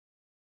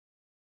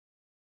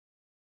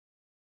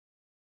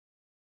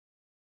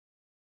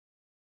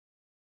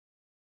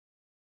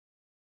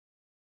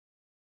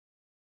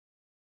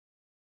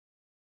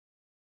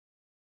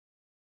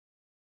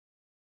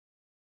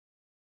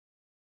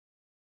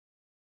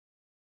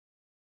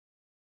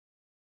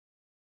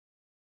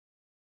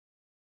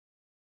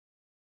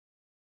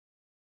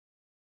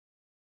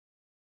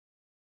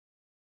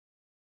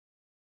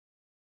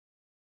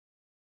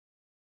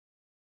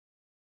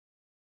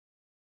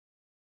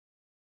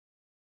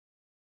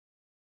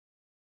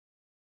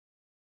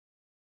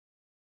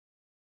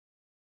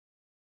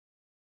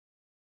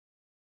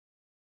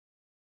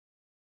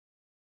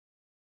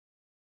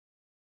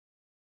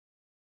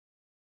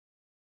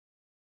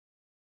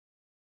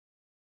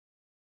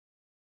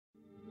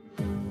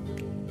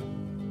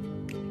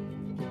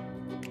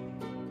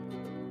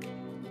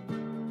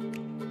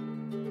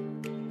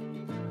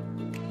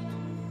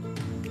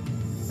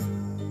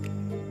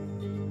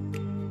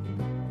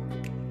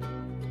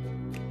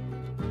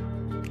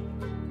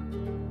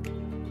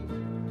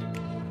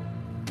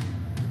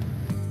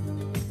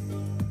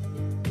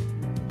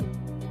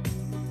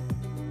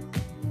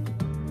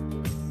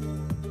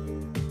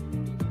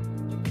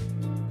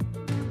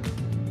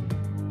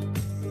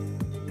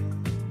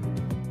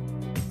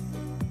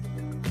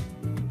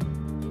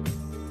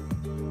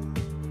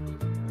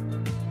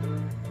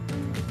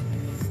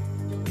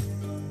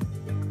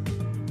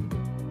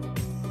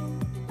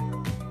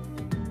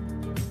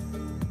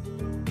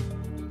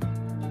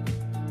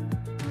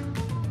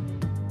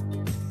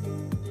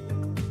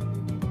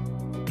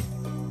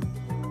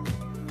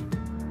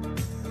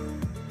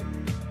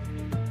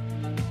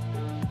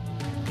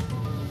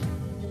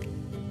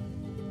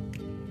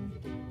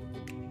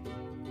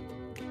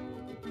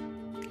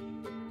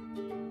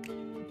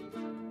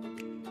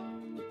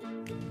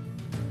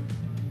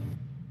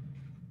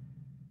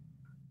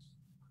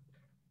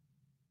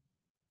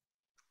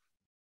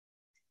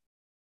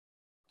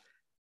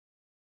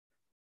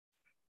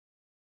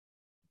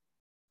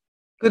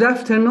Good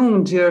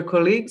afternoon, dear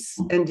colleagues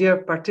and dear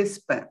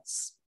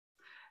participants.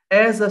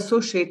 As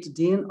Associate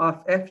Dean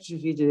of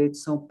FGV Direito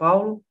São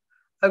Paulo,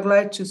 I'd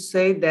like to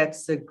say that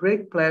it's a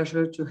great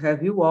pleasure to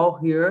have you all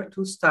here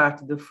to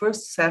start the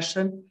first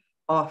session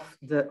of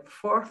the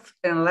fourth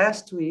and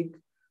last week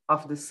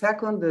of the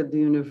second the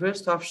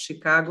University of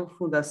Chicago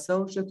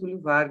Fundação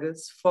Getúlio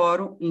Vargas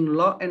Forum in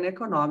Law and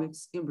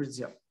Economics in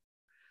Brazil.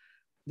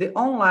 The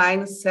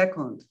online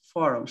second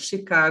forum,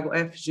 Chicago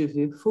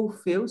FGV,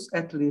 fulfills,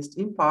 at least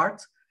in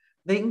part,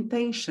 the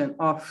intention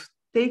of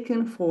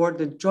taking forward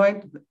the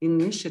joint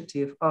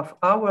initiative of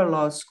our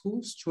law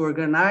schools to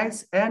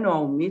organize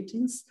annual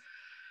meetings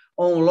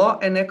on law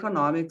and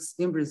economics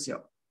in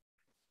Brazil.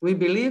 We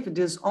believe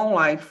this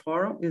online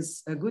forum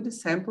is a good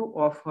example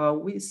of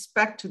what we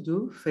expect to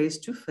do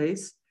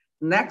face-to-face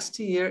next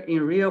year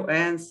in Rio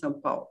and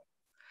São Paulo.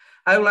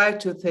 I would like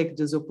to take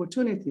this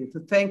opportunity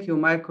to thank you,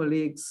 my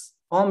colleagues,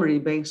 Omri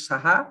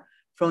Ben-Shahar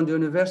from the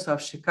University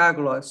of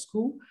Chicago Law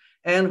School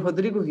and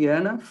Rodrigo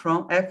Viana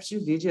from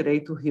FGV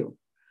Direito Rio.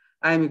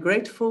 I am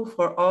grateful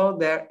for all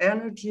their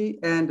energy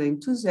and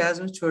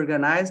enthusiasm to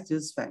organize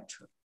this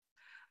venture.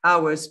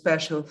 Our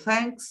special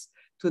thanks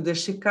to the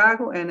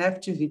Chicago and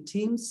FGV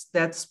teams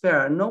that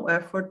spare no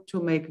effort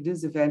to make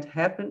this event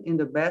happen in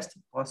the best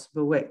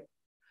possible way.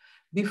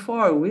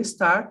 Before we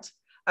start,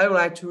 I would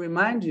like to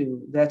remind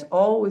you that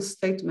all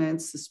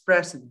statements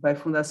expressed by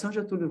Fundação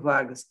Getúlio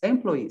Vargas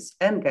employees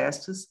and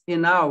guests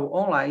in our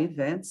online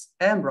events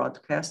and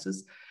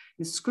broadcasts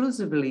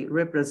exclusively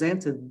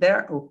represented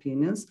their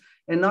opinions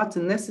and not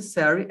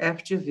necessary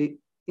FGV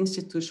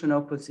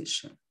institutional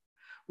position.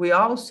 We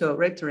also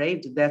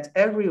reiterate that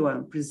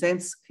everyone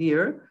present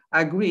here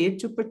agreed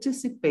to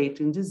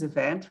participate in this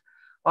event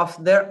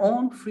of their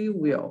own free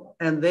will,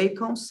 and they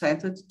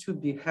consented to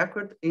be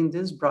recorded in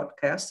these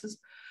broadcasts,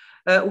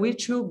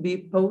 which will be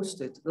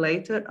posted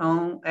later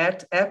on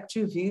at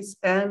FGV's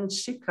and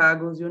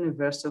Chicago's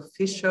University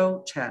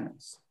official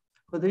channels.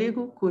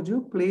 Rodrigo, could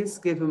you please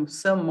give him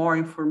some more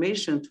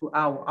information to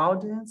our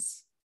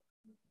audience?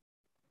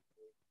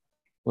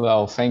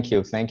 Well, thank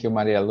you. Thank you,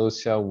 Maria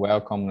Lucia.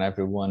 Welcome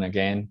everyone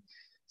again.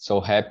 So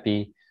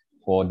happy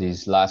for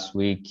this last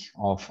week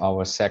of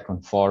our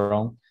second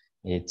forum.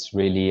 It's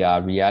really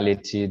a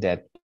reality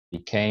that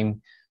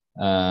became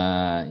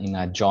in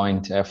a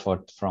joint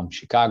effort from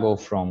Chicago,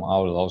 from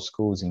our law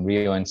schools in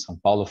Rio and São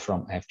Paulo,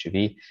 from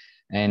FGV.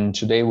 And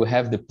today we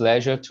have the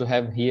pleasure to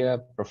have here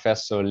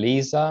Professor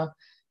Lisa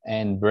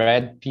and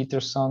Brad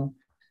Peterson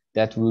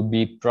that will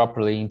be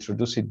properly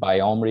introduced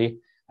by Omri.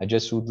 I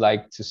just would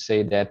like to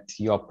say that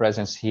your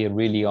presence here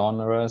really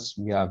honors us.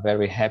 We are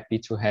very happy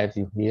to have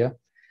you here.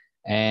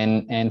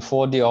 And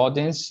for the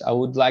audience, I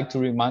would like to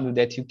remind you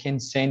that you can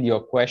send your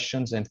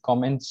questions and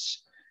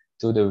comments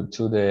to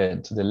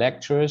the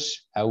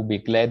lecturers. I will be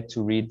glad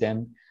to read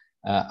them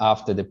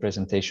after the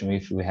presentation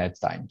if we have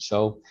time.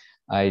 So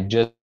I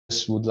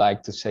just would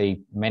like to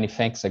say many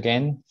thanks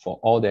again for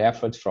all the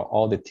efforts, for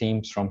all the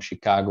teams from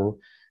Chicago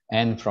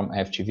and from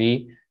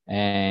FGV.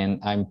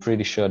 And I'm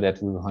pretty sure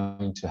that we're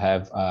going to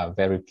have a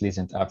very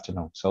pleasant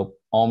afternoon. So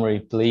Omri,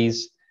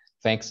 please,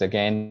 thanks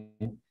again,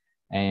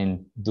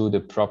 and do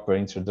the proper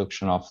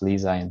introduction of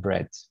Lisa and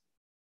Brett.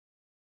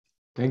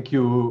 Thank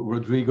you,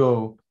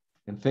 Rodrigo.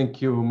 And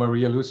thank you,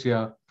 Maria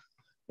Lucia.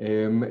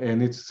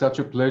 And it's such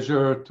a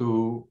pleasure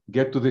to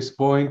get to this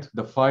point,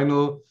 the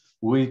final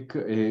week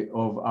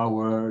of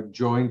our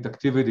joint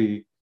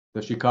activity,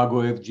 the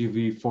Chicago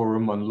FGV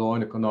Forum on Law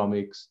and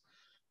Economics.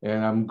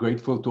 And I'm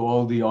grateful to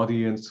all the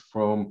audience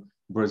from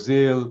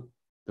Brazil,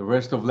 the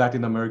rest of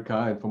Latin America,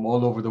 and from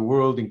all over the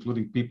world,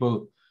 including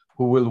people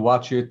who will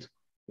watch it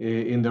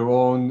in their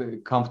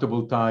own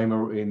comfortable time,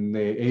 or in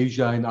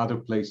Asia and other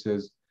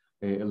places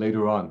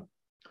later on.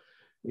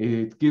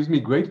 It gives me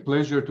great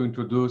pleasure to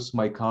introduce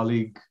my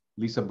colleague,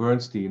 Lisa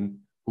Bernstein,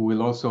 who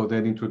will also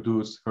then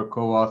introduce her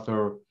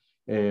co-author,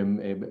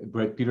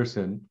 Brett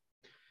Peterson.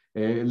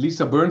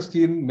 Lisa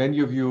Bernstein, many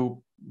of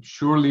you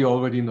surely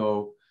already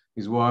know,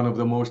 is one of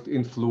the most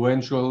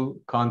influential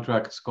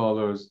contract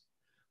scholars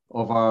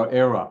of our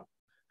era.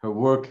 Her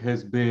work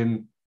has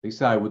been,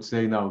 Lisa, I would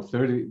say now,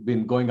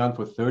 been going on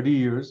for 30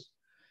 years,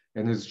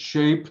 and has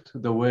shaped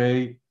the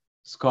way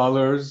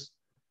scholars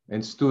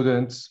and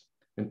students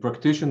and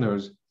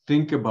practitioners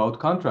think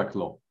about contract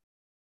law.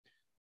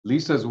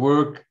 Lisa's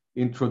work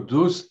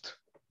introduced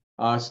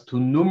us to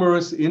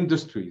numerous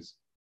industries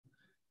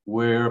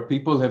where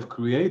people have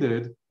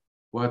created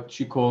what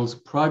she calls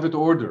private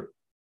order,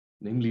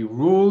 namely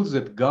rules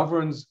that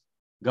govern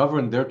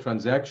their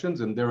transactions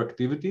and their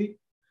activity,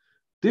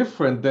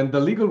 different than the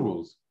legal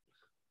rules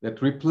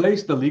that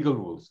replace the legal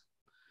rules.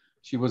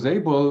 She was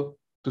able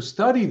to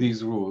study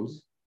these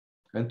rules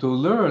and to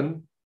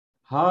learn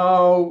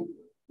how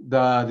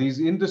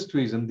these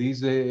industries and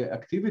these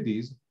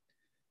activities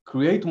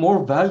create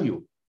more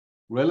value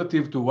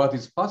relative to what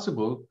is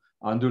possible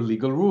under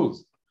legal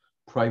rules,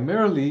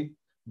 primarily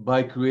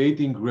by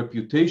creating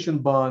reputation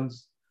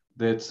bonds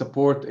that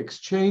support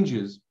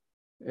exchanges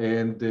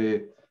and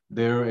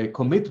their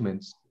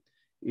commitments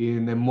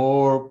in a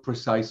more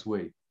precise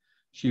way.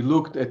 She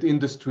looked at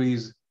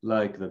industries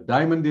like the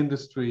diamond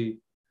industry,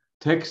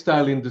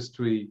 textile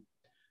industry,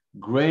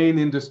 grain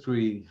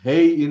industry,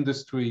 hay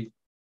industry,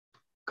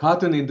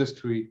 cotton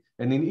industry.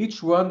 And in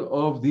each one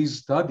of these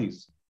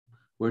studies,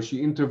 where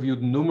she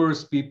interviewed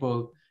numerous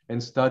people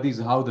and studies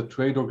how the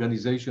trade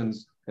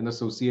organizations and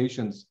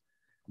associations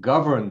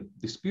govern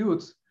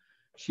disputes,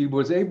 she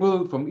was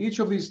able, from each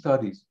of these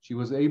studies, she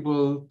was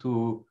able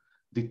to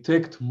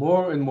detect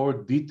more and more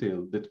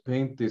detail that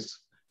paint this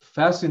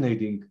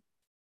fascinating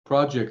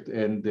project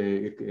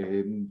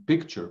and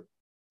picture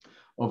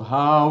of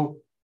how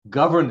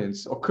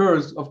governance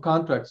occurs of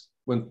contracts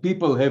when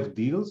people have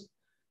deals,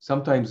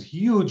 sometimes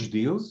huge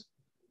deals,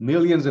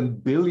 millions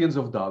and billions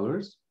of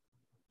dollars.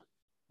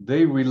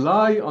 They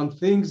rely on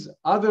things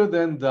other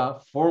than the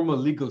formal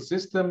legal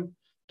system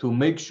to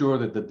make sure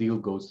that the deal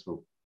goes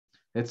through.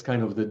 That's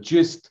kind of the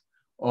gist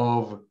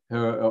of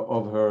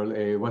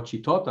her what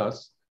she taught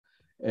us.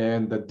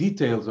 And the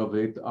details of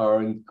it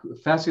are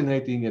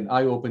fascinating and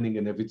eye-opening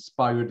and have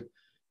inspired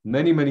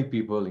many, many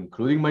people,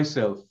 including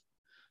myself,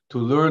 to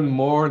learn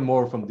more and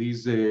more from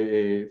these,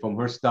 from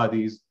her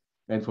studies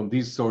and from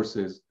these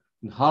sources,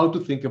 and how to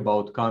think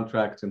about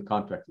contracts and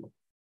contract law.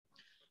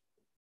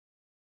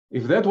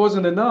 If that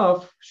wasn't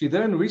enough, she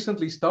then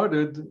recently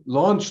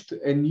launched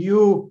a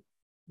new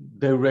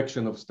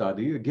direction of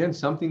study, again,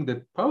 something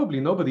that probably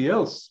nobody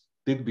else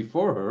did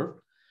before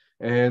her,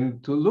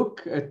 and to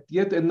look at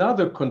yet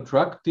another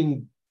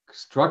contracting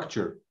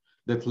structure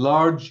that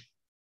large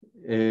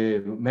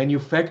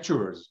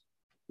manufacturers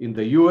in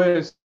the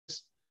US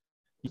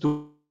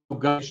to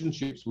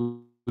relationships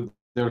with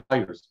their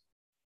buyers.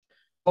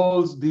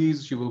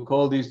 She will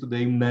call these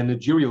today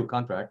managerial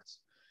contracts,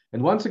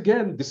 and once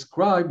again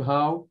describe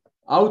how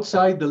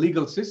outside the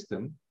legal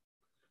system,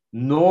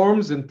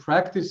 norms and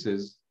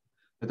practices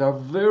that are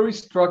very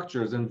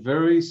structured and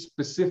very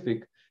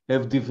specific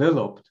have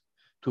developed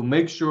to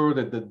make sure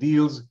that the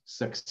deals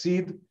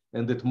succeed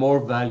and that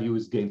more value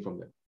is gained from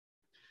them.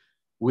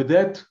 With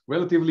that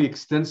relatively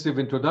extensive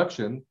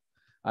introduction,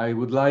 I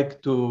would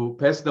like to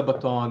pass the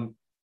baton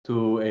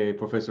to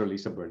Professor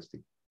Lisa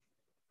Bernstein.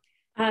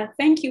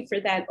 Thank you for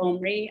that,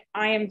 Omri.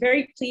 I am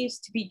very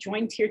pleased to be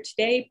joined here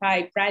today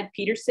by Brad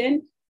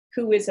Peterson,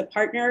 who is a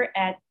partner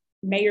at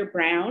Mayer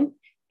Brown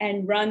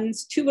and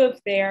runs two of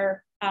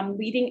their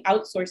leading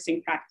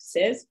outsourcing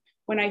practices.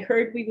 When I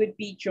heard we would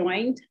be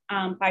joined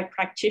by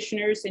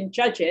practitioners and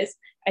judges,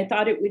 I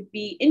thought it would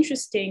be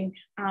interesting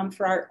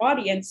for our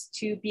audience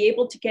to be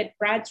able to get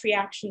Brad's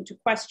reaction to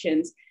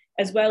questions,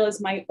 as well as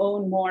my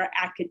own more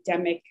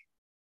academic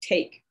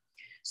take.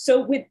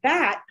 So with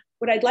that,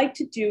 what I'd like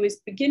to do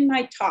is begin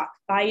my talk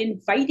by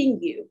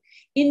inviting you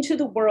into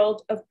the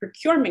world of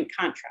procurement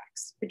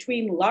contracts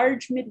between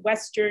large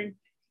Midwestern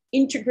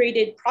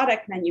integrated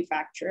product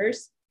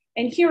manufacturers.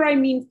 And here I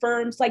mean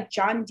firms like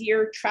John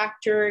Deere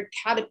Tractor,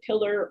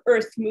 Caterpillar,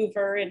 Earth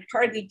Mover, and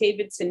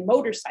Harley-Davidson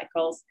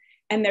motorcycles,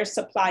 and their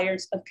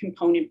suppliers of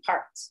component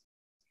parts.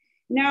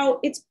 Now,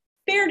 it's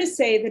fair to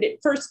say that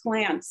at first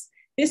glance,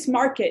 this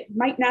market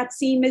might not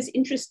seem as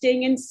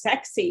interesting and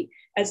sexy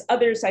as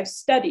others I've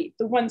studied,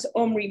 the ones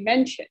Omri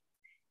mentioned.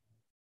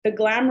 The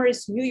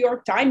glamorous New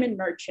York diamond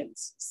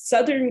merchants,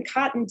 Southern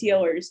cotton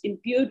dealers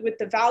imbued with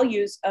the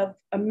values of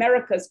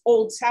America's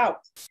Old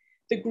South,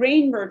 the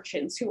grain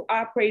merchants who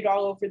operate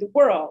all over the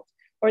world,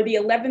 or the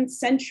 11th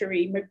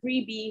century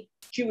Maghrebi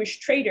Jewish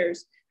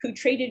traders who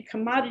traded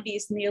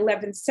commodities in the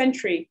 11th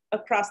century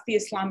across the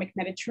Islamic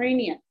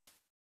Mediterranean.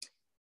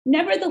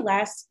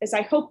 Nevertheless, as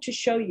I hope to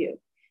show you,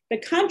 the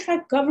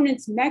contract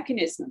governance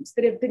mechanisms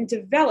that have been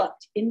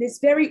developed in this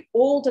very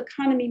old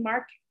economy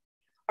market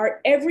are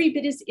every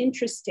bit as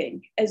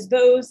interesting as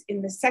those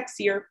in the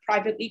sexier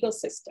private legal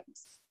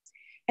systems.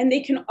 And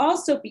they can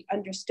also be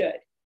understood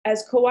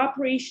as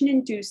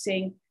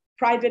cooperation-inducing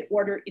private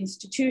order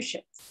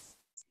institutions.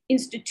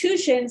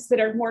 Institutions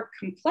that are more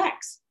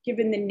complex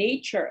given the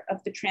nature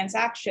of the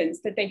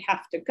transactions that they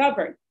have to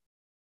govern,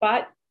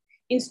 but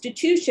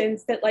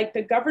institutions that, like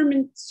the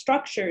government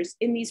structures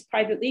in these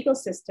private legal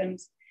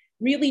systems,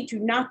 really do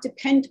not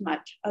depend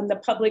much on the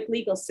public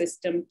legal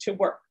system to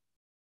work.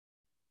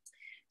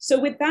 So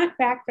with that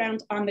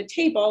background on the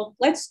table,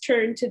 let's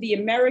turn to the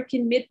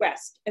American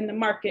Midwest and the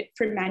market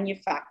for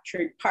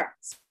manufactured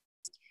parts.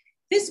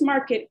 This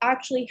market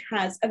actually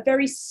has a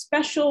very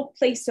special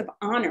place of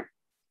honor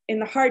in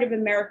the heart of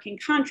American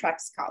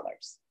contract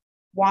scholars.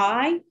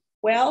 Why?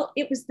 Well,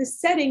 it was the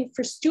setting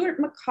for Stuart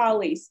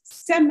Macaulay's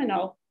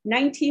seminal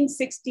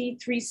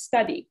 1963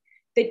 study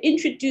that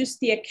introduced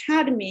the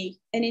academy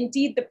and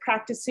indeed the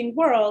practicing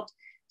world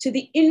to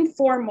the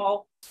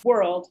informal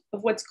world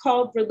of what's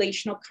called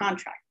relational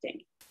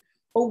contracting,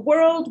 a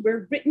world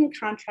where written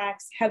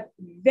contracts have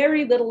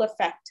very little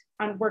effect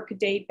on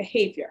workaday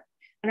behavior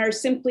and are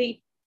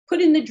simply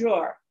put in the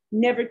drawer,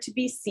 never to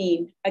be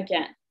seen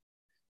again.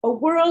 A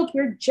world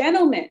where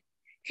gentlemen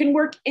can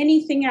work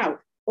anything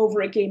out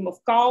over a game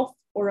of golf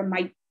or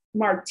a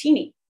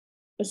martini,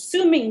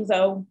 assuming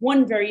though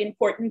one very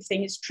important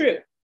thing is true,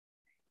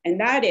 and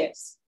that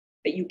is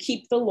that you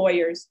keep the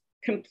lawyers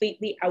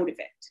completely out of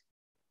it.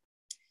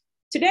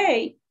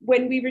 Today,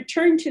 when we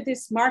returned to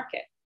this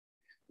market,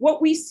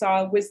 what we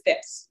saw was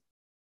this.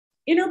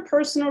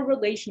 Interpersonal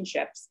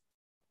relationships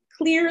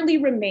clearly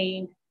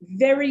remain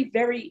very,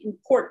 very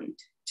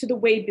important to the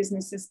way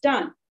business is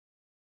done.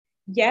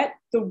 Yet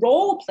the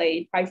role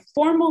played by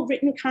formal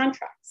written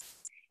contracts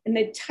and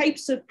the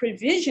types of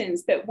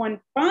provisions that one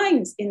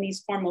finds in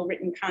these formal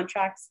written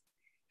contracts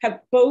have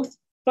both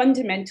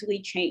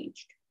fundamentally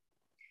changed.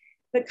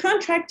 The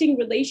contracting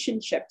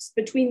relationships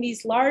between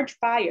these large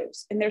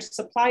buyers and their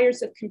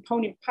suppliers of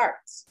component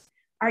parts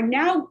are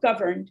now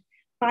governed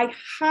by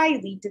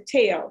highly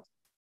detailed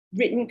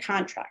written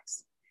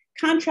contracts,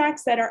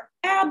 contracts that are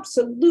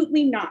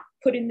absolutely not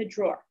put in the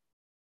drawer.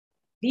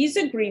 These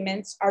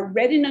agreements are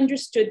read and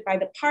understood by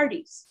the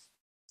parties.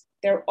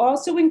 They're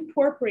also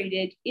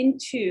incorporated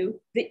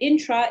into the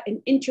intra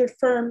and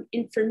inter-firm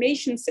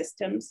information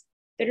systems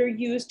that are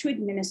used to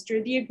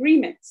administer the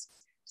agreements.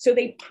 So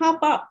they pop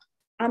up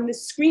on the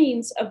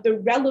screens of the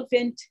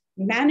relevant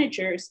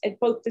managers at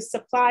both the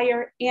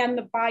supplier and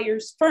the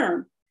buyer's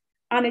firm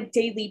on a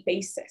daily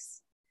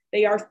basis.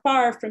 They are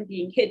far from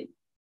being hidden.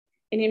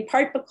 And in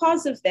part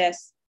because of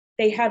this,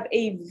 they have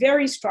a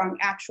very strong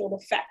actual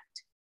effect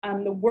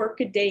on the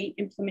workaday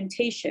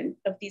implementation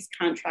of these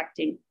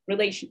contracting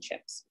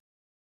relationships.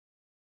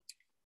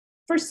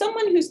 For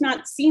someone who's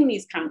not seen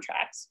these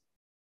contracts,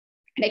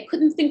 and I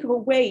couldn't think of a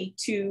way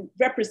to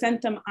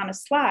represent them on a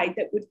slide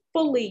that would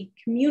fully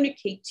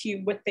communicate to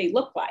you what they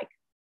look like,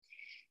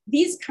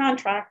 these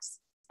contracts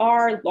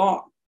are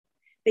long.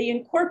 They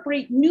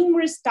incorporate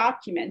numerous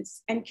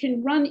documents and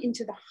can run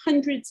into the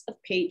hundreds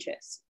of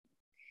pages.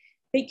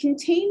 They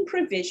contain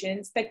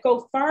provisions that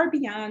go far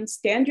beyond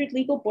standard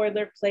legal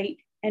boilerplate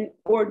and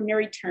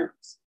ordinary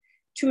terms,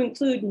 to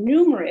include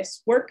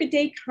numerous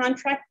workaday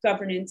contract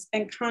governance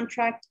and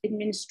contract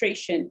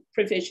administration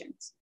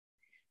provisions.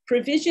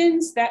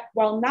 Provisions that,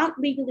 while not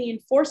legally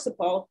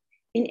enforceable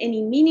in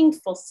any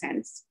meaningful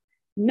sense,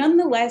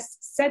 nonetheless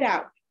set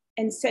out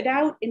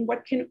in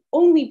what can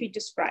only be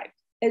described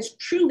as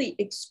truly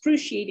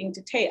excruciating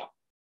detail,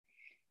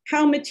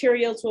 how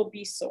materials will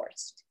be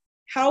sourced,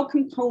 how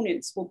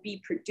components will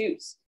be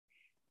produced,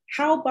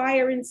 how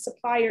buyer and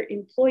supplier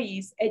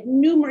employees at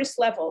numerous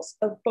levels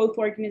of both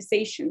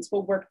organizations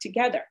will work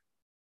together,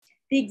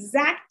 the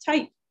exact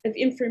type of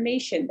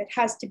information that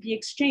has to be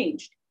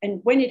exchanged and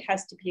when it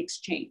has to be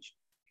exchanged,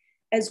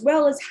 as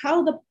well as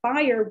how the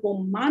buyer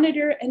will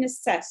monitor and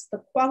assess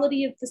the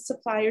quality of the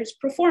supplier's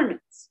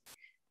performance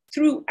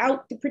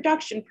throughout the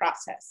production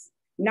process,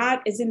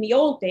 not as in the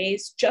old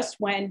days, just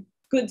when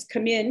goods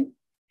come in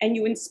and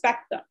you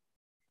inspect them.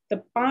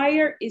 The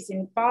buyer is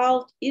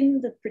involved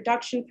in the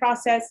production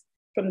process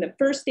from the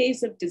first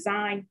days of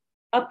design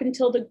up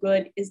until the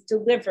good is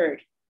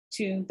delivered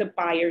to the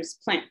buyer's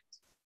plant.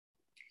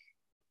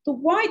 The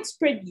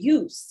widespread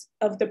use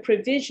of the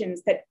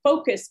provisions that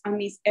focus on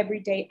these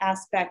everyday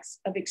aspects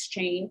of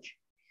exchange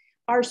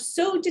are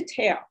so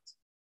detailed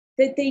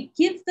that they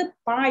give the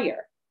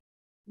buyer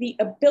the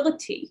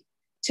ability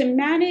to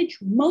manage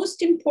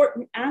most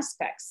important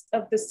aspects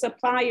of the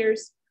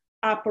supplier's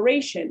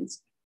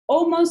operations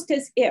almost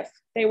as if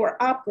they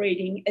were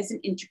operating as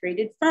an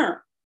integrated firm.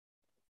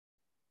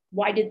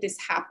 Why did this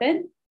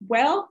happen?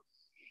 Well,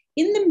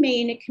 in the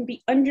main, it can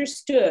be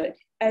understood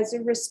as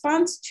a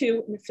response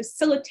to and a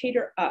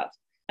facilitator of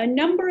a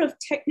number of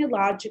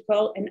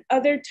technological and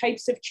other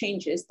types of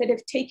changes that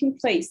have taken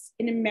place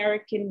in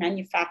American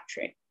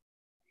manufacturing.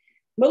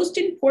 Most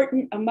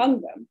important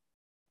among them,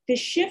 the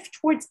shift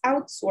towards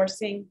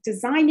outsourcing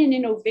design and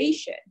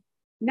innovation,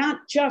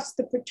 not just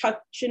the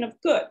production of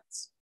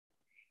goods,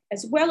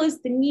 as well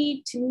as the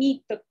need to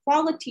meet the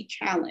quality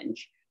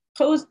challenge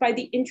posed by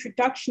the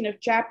introduction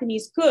of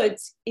Japanese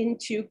goods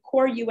into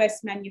core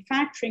US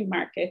manufacturing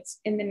markets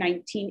in the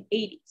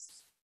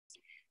 1980s.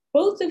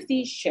 Both of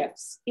these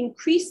shifts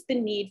increased the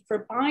need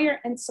for buyer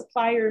and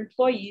supplier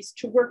employees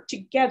to work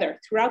together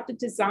throughout the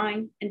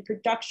design and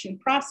production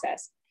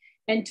process,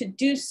 and to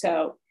do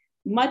so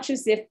much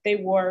as if they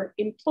were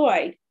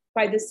employed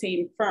by the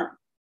same firm.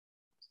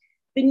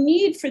 The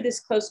need for this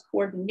close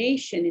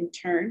coordination, in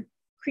turn,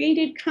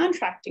 created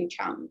contracting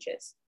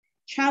challenges,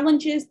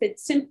 challenges that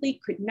simply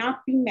could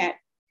not be met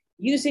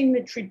using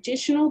the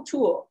traditional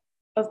tool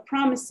of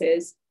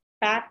promises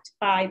backed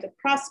by the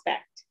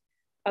prospect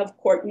of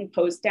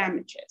court-imposed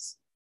damages.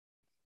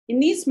 In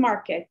these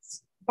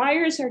markets,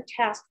 buyers are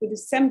tasked with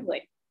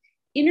assembling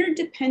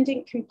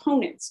interdependent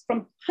components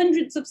from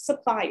hundreds of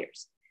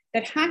suppliers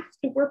that have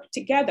to work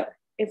together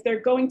if they're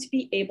going to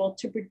be able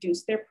to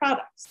produce their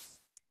products.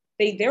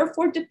 They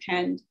therefore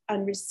depend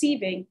on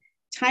receiving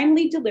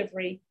timely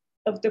delivery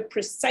of the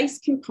precise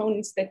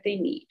components that they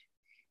need.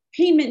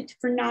 Payment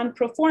for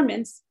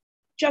non-performance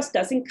just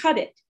doesn't cut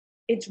it.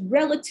 It's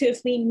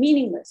relatively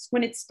meaningless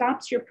when it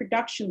stops your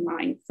production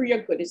line for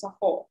your good as a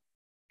whole.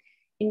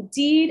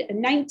 Indeed, a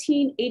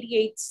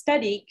 1988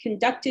 study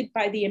conducted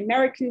by the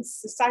American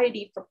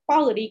Society for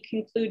Quality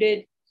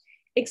concluded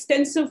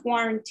extensive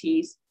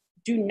warranties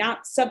do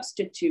not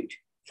substitute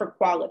for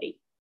quality.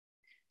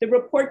 The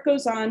report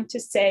goes on to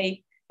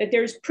say that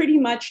there's pretty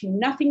much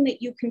nothing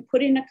that you can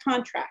put in a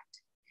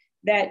contract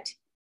that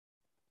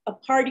a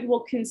party will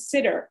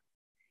consider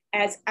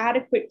as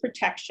adequate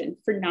protection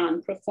for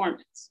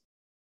non-performance.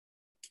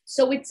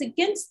 So it's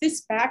against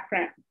this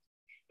background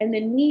and the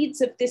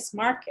needs of this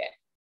market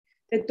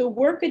that the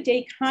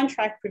workaday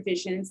contract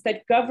provisions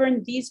that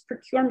govern these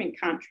procurement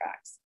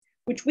contracts,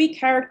 which we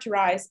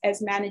characterize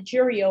as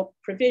managerial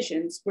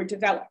provisions, were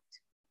developed.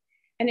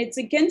 And it's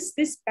against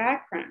this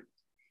background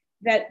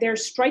that their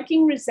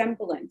striking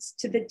resemblance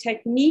to the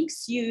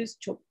techniques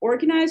used to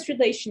organize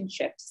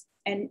relationships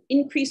and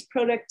increase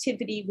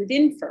productivity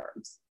within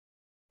firms,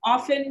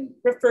 often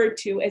referred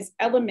to as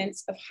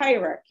elements of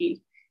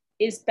hierarchy,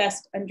 is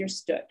best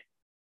understood.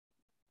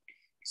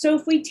 So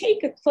if we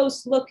take a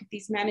close look at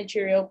these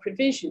managerial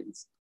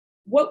provisions,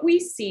 what we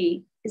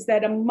see is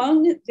that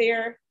among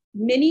their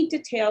many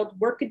detailed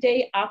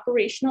workaday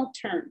operational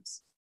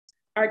terms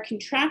are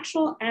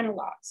contractual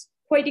analogs,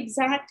 quite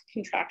exact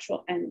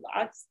contractual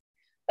analogs,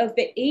 of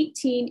the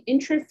 18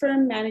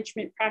 intra-firm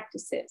management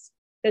practices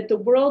that the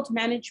World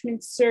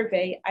Management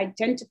Survey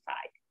identified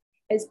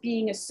as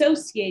being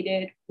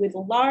associated with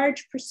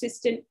large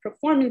persistent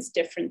performance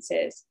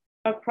differences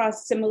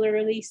across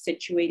similarly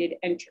situated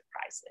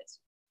enterprises.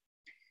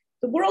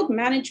 The World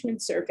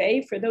Management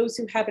Survey, for those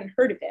who haven't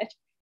heard of it,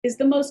 is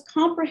the most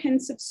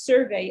comprehensive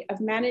survey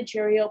of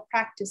managerial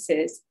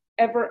practices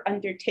ever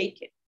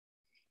undertaken.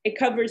 It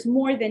covers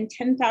more than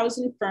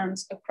 10,000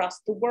 firms across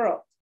the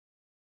world.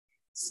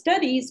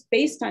 Studies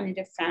based on it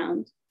have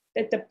found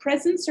that the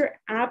presence or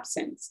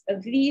absence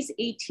of these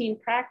 18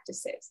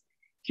 practices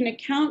can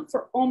account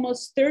for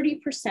almost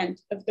 30%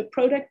 of the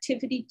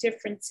productivity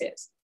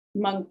differences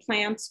among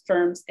plants,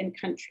 firms, and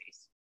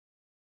countries.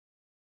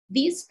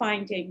 These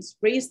findings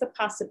raise the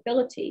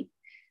possibility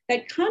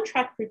that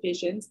contract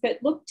provisions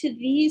that look to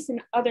these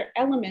and other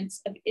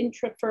elements of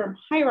intra-firm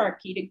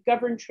hierarchy to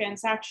govern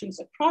transactions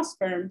across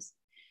firms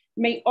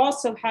may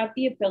also have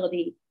the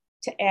ability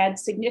to add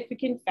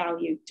significant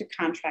value to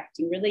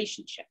contracting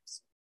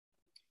relationships.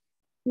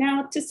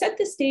 Now, to set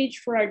the stage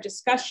for our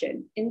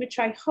discussion, in which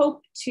I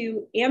hope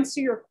to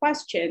answer your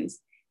questions,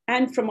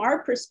 and from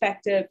our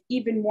perspective,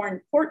 even more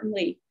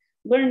importantly,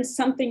 learn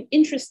something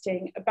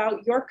interesting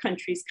about your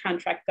country's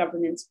contract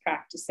governance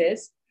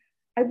practices,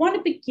 I want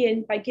to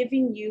begin by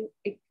giving you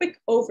a quick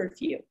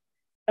overview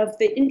of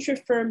the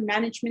intra-firm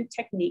management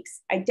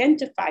techniques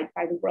identified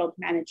by the World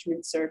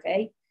Management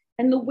Survey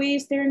and the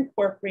ways they're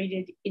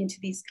incorporated into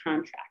these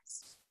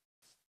contracts.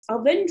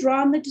 I'll then draw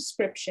on the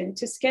description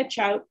to sketch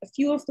out a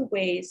few of the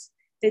ways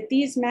that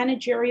these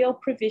managerial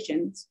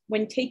provisions,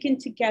 when taken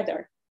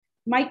together,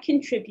 might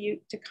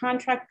contribute to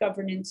contract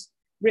governance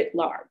writ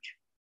large,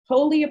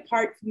 wholly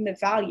apart from the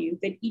value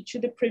that each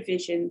of the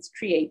provisions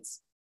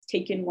creates,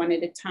 taken one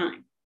at a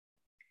time.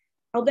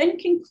 I'll then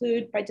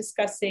conclude by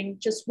discussing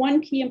just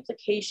one key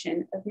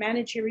implication of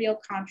managerial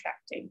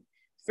contracting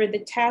for the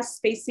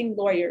task-facing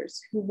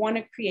lawyers who want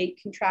to create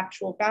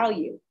contractual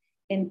value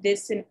in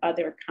this and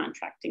other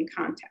contracting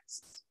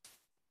contexts.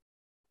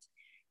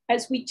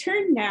 As we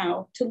turn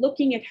now to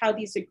looking at how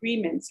these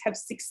agreements have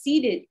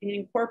succeeded in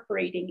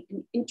incorporating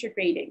and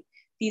integrating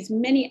these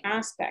many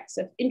aspects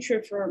of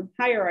intra-firm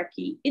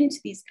hierarchy into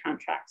these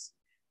contracts,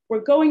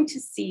 we're going to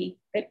see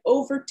that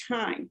over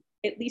time,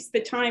 at least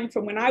the time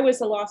from when I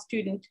was a law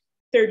student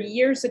 30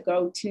 years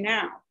ago to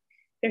now,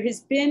 there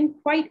has been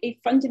quite a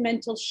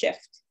fundamental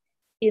shift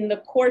in the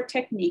core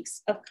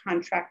techniques of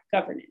contract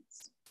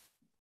governance.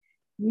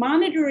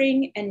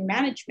 Monitoring and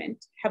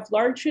management have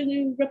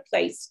largely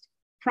replaced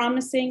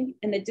promising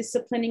and the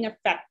disciplining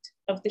effect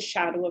of the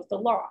shadow of the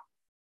law.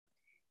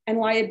 And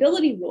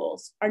liability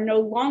rules are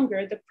no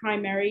longer the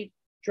primary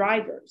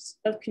drivers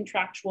of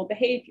contractual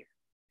behavior.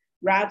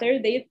 Rather,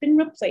 they have been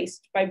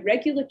replaced by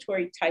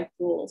regulatory type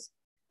rules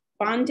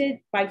bonded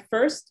by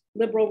first,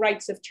 liberal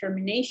rights of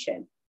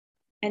termination,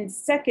 and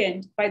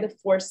second, by the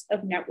force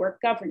of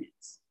network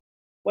governance.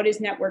 What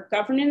is network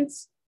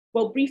governance?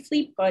 Well,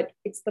 briefly put,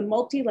 it's the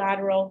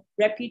multilateral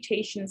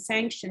reputation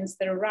sanctions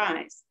that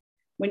arise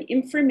when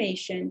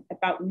information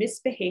about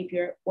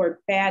misbehavior or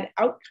bad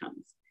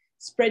outcomes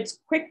spreads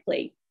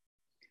quickly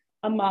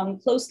among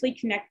closely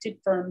connected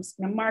firms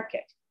in a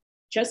market,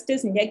 just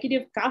as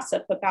negative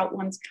gossip about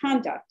one's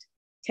conduct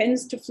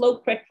tends to flow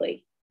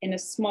quickly in a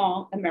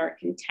small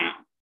American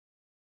town.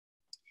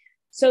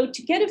 So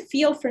to get a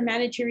feel for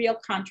managerial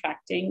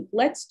contracting,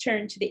 let's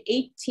turn to the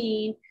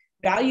 18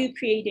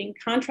 value-creating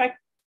contract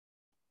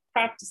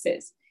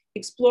practices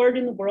explored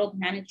in the World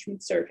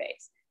Management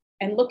Surveys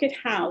and look at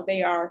how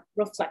they are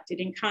reflected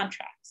in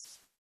contracts.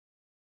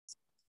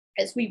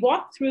 As we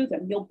walk through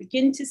them, you'll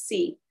begin to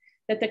see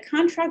that the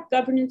contract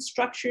governance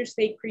structures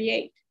they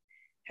create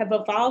have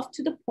evolved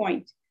to the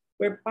point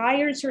where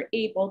buyers are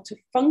able to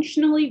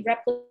functionally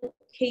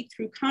replicate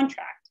through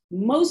contract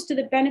most of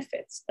the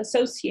benefits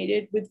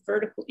associated with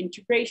vertical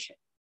integration.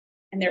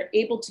 And they're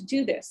able to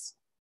do this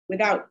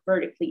without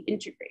vertically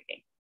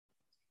integrating.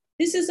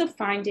 This is a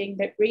finding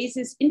that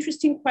raises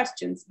interesting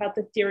questions about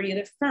the theory of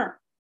the firm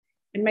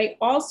and may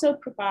also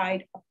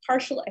provide a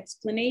partial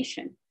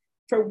explanation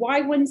for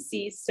why one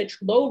sees such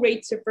low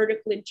rates of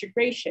vertical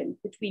integration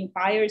between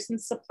buyers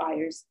and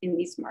suppliers in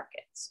these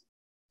markets.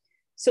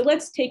 So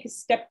let's take a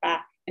step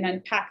back and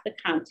unpack the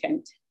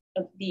content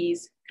of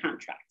these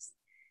contracts.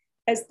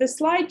 As the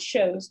slide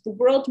shows, the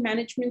World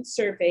Management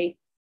Survey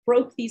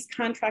broke these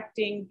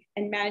contracting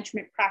and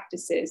management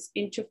practices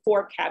into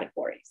 4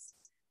 categories: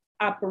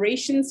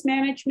 operations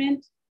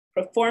management,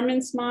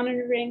 performance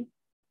monitoring,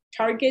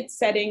 target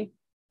setting,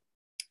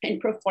 and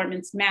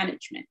performance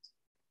management.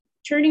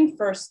 Turning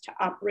first to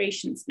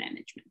operations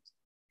management.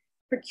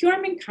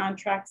 Procurement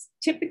contracts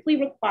typically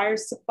require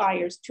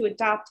suppliers to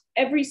adopt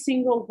every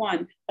single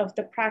one of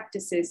the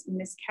practices in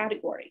this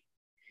category.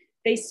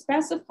 They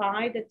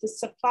specify that the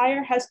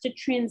supplier has to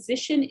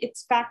transition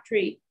its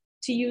factory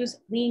to use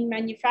lean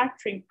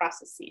manufacturing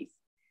processes,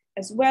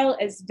 as well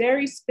as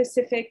very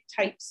specific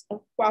types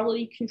of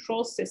quality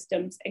control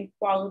systems and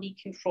quality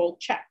control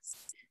checks,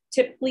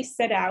 typically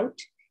set out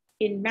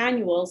in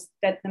manuals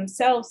that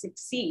themselves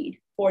exceed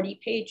 40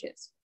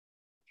 pages.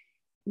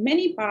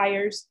 Many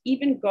buyers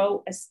even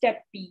go a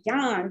step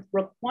beyond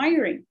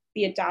requiring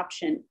the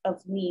adoption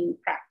of lean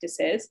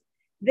practices.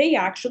 They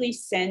actually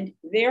send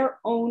their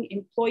own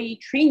employee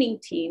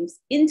training teams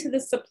into the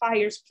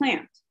supplier's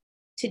plant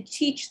to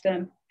teach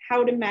them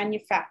how to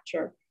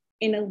manufacture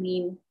in a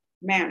lean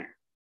manner.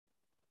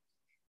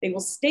 They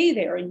will stay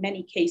there in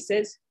many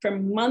cases for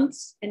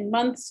months and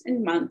months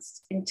and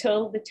months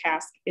until the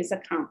task is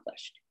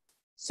accomplished.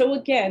 So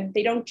again,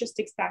 they don't just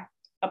expect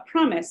a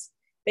promise,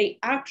 they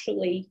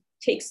actually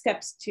take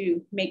steps to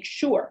make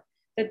sure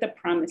that the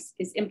promise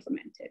is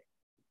implemented.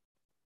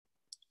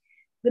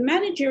 The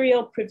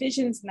managerial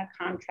provisions in the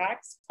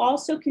contracts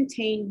also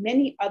contain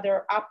many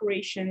other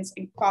operations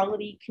and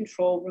quality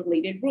control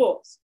related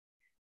rules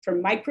for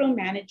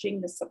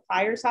micromanaging the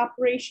supplier's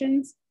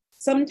operations,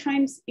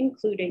 sometimes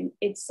including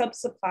its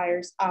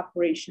sub-supplier's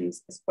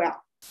operations as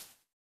well.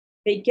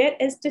 They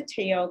get as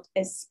detailed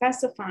as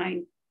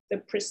specifying the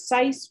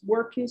precise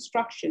work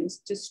instructions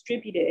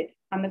distributed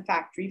on the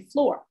factory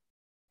floor.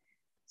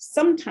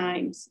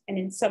 Sometimes, and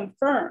in some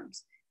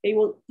firms, they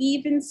will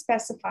even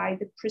specify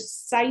the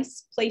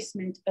precise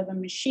placement of a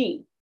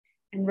machine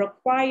and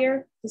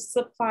require the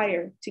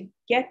supplier to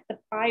get the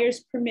buyer's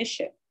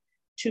permission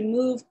to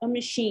move a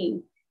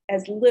machine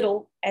as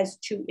little as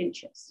 2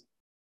 inches.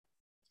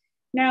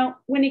 Now,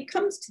 when it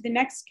comes to the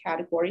next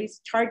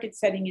categories, target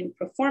setting and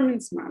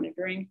performance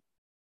monitoring,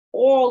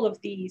 all of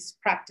these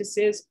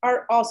practices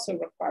are also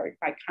required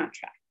by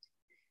contract.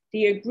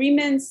 The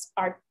agreements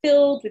are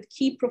filled with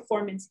key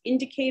performance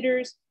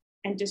indicators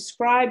and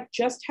describe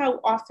just how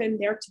often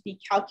they're to be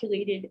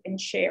calculated and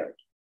shared.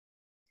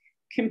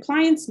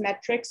 Compliance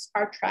metrics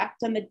are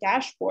tracked on the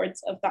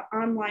dashboards of the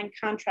online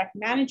contract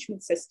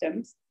management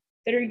systems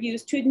that are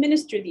used to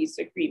administer these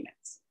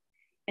agreements.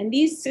 And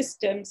these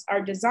systems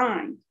are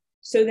designed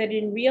so that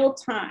in real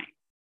time,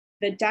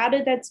 the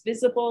data that's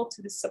visible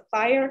to the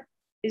supplier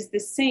is the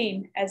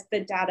same as the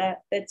data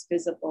that's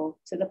visible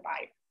to the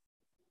buyer.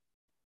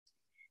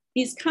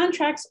 These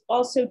contracts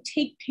also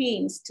take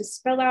pains to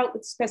spell out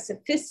with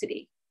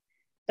specificity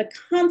the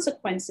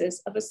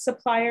consequences of a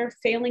supplier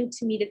failing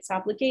to meet its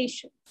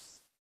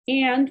obligations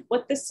and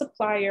what the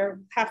supplier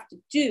will have to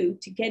do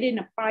to get in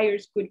a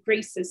buyer's good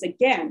graces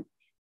again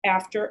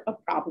after a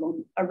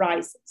problem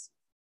arises.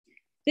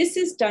 This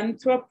is done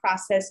through a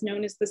process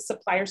known as the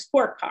supplier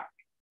scorecard.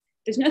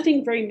 There's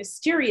nothing very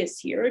mysterious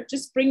here.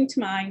 Just bring to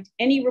mind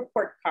any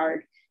report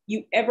card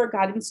you ever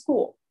got in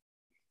school.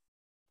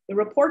 The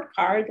report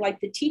card, like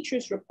the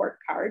teacher's report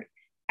card,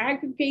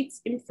 aggregates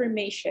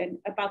information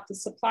about the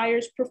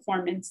supplier's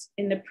performance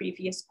in the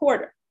previous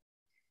quarter.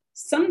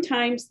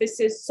 Sometimes this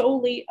is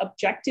solely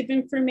objective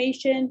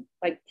information,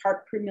 like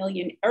part per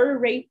million error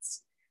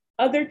rates.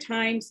 Other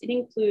times it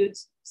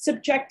includes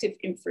subjective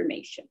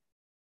information.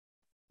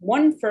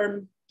 One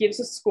firm gives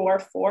a score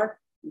for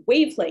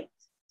wavelength,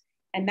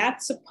 and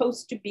that's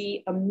supposed to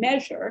be a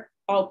measure,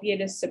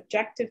 albeit a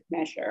subjective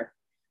measure,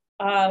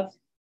 of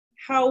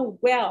how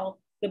well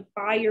the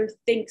buyer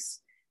thinks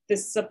the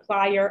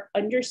supplier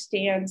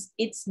understands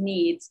its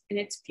needs and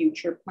its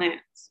future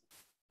plans.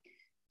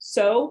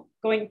 So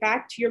going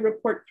back to your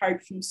report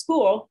card from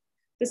school,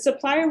 the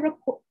supplier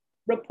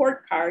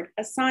report card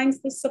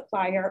assigns the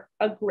supplier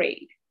a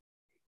grade.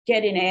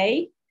 Get an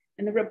A,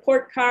 and the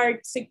report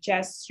card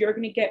suggests you're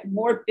going to get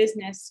more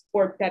business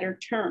or better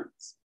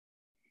terms.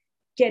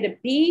 Get a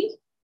B,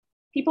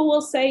 people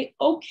will say,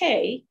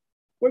 okay,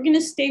 we're going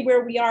to stay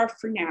where we are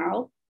for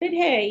now, but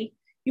hey,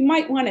 you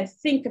might want to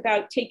think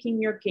about taking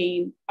your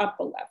game up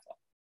a level.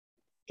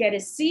 Get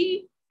a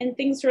C, and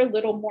things are a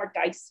little more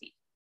dicey.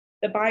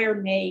 The buyer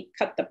may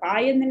cut the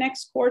buy in the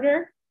next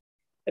quarter.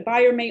 The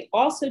buyer may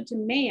also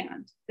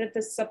demand that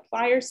the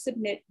supplier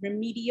submit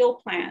remedial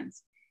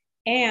plans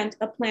and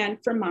a plan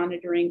for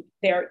monitoring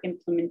their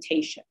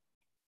implementation.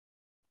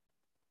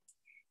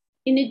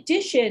 In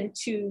addition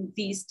to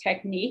these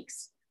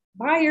techniques,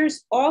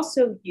 buyers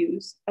also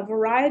use a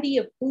variety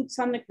of boots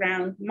on the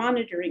ground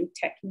monitoring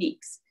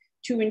techniques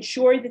to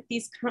ensure that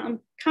these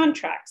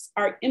contracts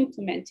are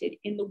implemented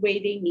in the way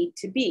they need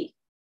to be.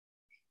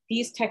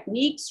 These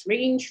techniques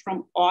range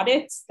from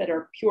audits that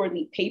are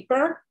purely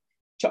paper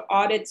to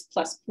audits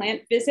plus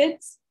plant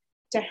visits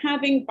to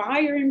having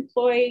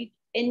buyer-employed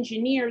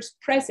engineers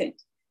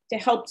present to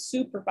help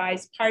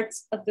supervise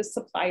parts of the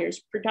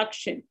supplier's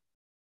production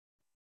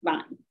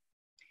line.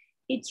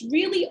 It's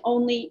really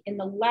only in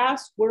the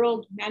last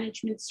World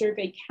Management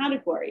Survey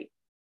category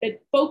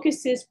that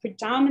focuses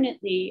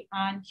predominantly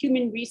on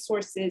human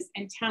resources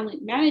and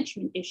talent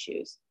management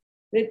issues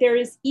that there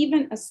is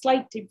even a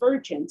slight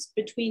divergence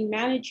between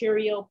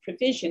managerial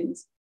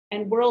provisions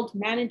and World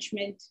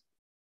Management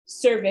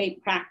Survey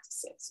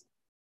practices.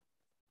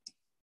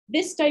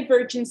 This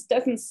divergence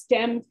doesn't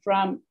stem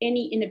from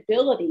any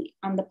inability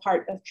on the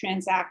part of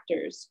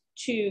transactors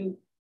to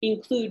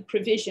include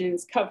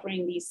provisions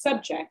covering these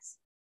subjects.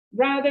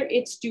 Rather,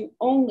 it's due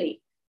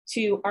only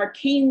to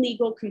arcane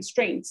legal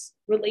constraints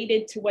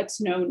related to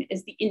what's known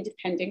as the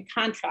independent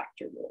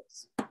contractor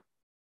rules.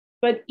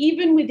 But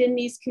even within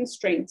these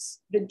constraints,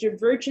 the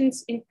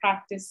divergence in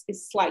practice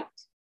is slight.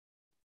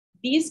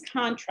 These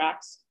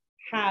contracts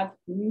have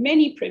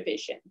many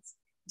provisions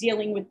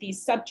dealing with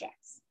these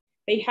subjects.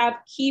 They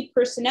have key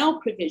personnel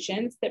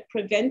provisions that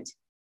prevent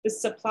the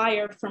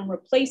supplier from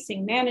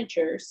replacing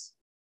managers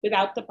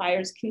without the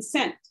buyer's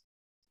consent.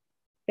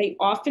 They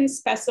often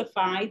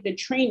specify the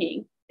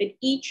training that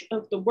each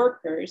of the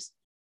workers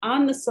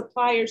on the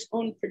supplier's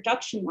own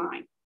production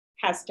line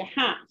has to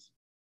have.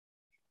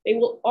 They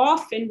will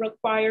often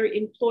require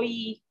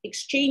employee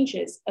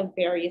exchanges of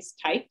various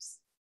types.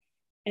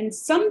 And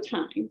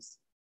sometimes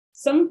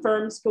some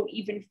firms go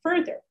even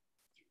further.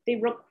 They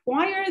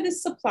require the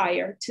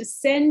supplier to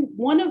send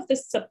one of the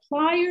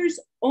supplier's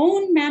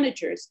own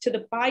managers to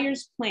the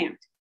buyer's plant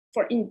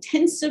for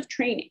intensive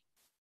training.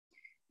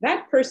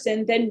 That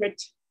person then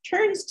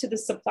returns to the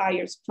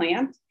supplier's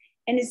plant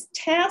and is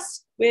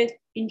tasked with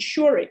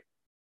ensuring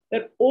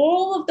that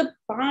all of the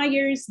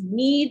buyer's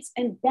needs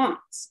and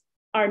wants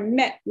are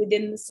met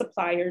within the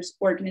supplier's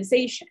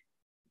organization.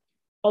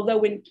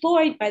 Although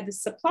employed by the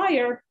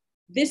supplier,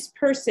 this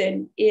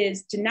person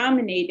is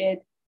denominated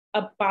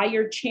a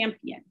buyer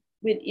champion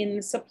within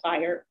the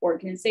supplier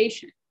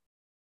organization.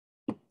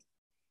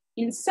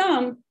 In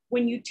sum,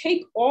 when you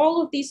take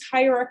all of these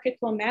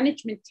hierarchical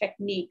management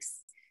techniques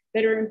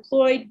that are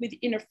employed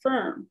within a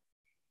firm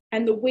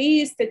and the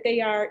ways that they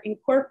are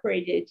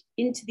incorporated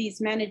into these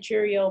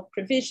managerial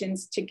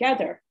provisions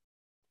together,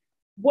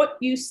 what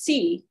you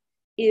see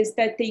is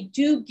that they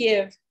do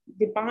give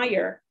the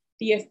buyer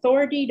the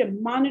authority to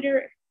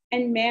monitor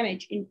and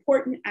manage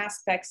important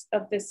aspects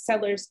of the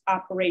seller's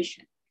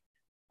operation,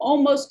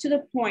 almost to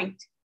the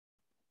point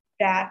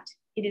that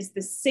it is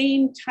the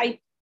same type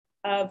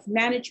of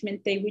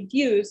management they would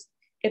use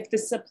if the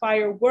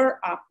supplier were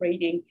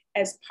operating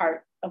as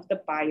part of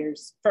the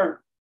buyer's firm.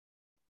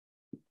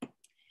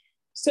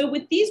 So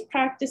with these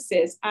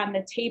practices on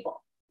the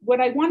table, what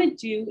I want to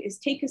do is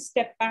take a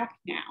step back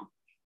now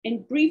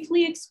and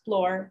briefly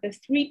explore the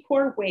three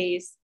core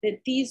ways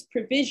that these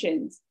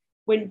provisions,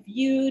 when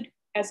viewed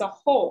as a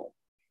whole,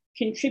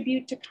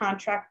 contribute to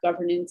contract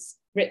governance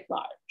writ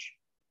large.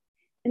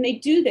 And they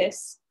do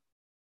this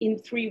in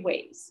three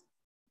ways.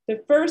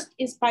 The first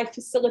is by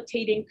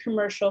facilitating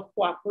commercial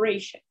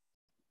cooperation.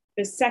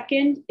 The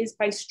second is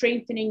by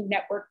strengthening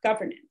network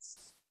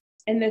governance.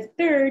 And the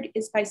third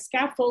is by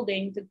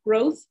scaffolding the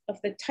growth of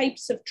the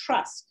types of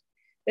trust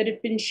that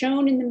have been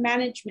shown in the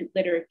management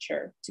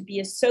literature to be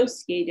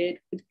associated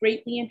with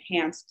greatly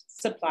enhanced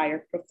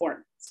supplier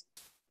performance.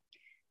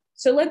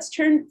 So let's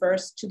turn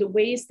first to the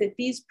ways that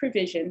these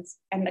provisions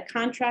and the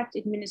contract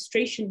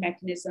administration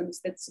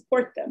mechanisms that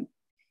support them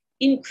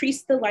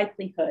increase the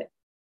likelihood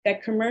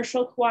that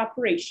commercial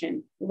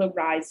cooperation will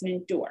arise and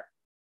endure.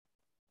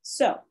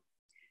 So,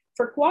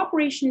 for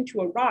cooperation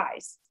to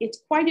arise,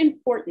 it's quite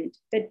important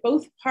that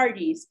both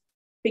parties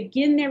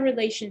begin their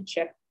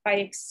relationship by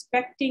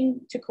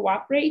expecting to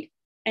cooperate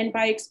and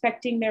by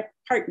expecting their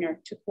partner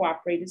to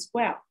cooperate as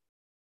well.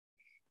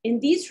 In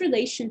these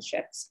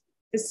relationships,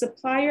 the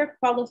supplier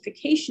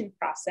qualification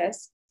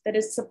process that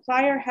a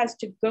supplier has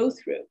to go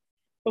through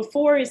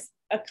before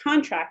a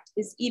contract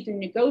is even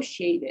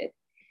negotiated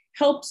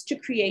helps to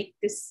create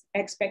this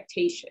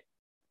expectation.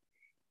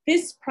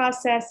 This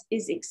process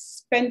is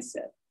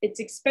expensive. It's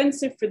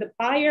expensive for the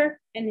buyer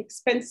and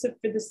expensive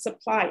for the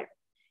supplier.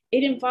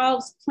 It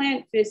involves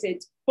plant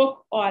visits,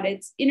 book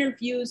audits,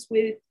 interviews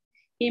with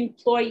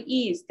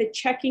employees, the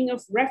checking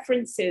of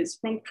references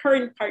from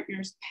current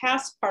partners,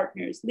 past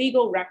partners,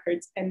 legal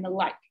records, and the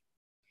like.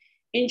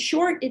 In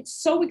short, it's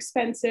so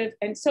expensive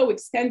and so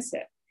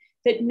extensive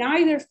that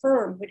neither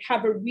firm would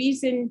have a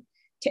reason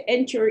to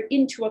enter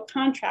into a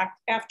contract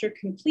after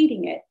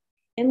completing it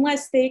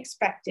unless they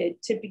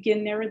expected to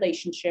begin their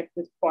relationship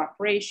with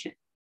cooperation.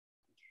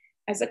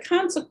 As a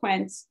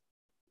consequence,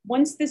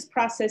 once this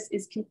process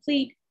is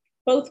complete,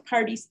 both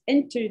parties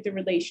enter the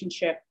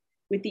relationship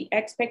with the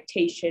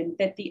expectation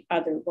that the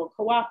other will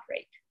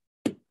cooperate.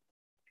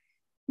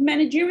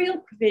 Managerial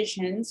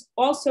provisions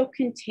also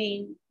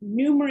contain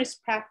numerous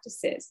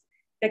practices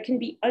that can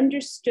be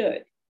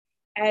understood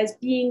as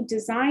being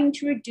designed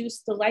to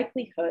reduce the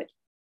likelihood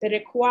that a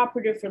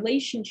cooperative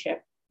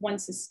relationship,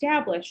 once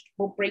established,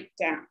 will break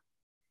down.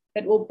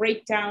 That will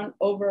break down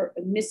over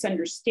a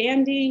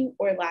misunderstanding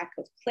or lack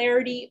of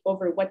clarity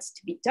over what's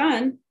to be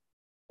done,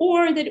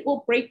 or that it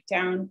will break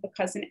down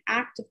because an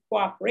act of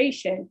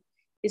cooperation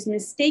is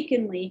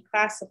mistakenly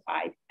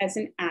classified as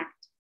an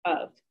act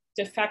of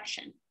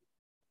defection.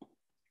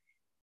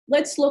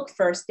 Let's look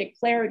first at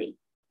clarity.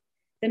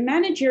 The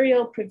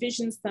managerial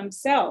provisions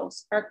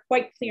themselves are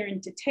quite clear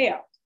and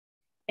detailed,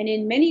 and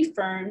in many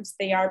firms,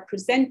 they are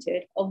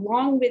presented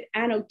along with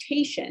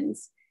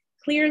annotations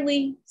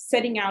clearly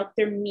setting out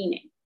their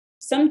meaning,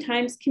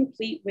 sometimes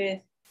complete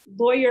with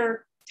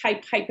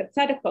lawyer-type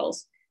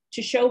hypotheticals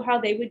to show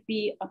how they would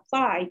be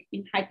applied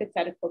in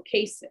hypothetical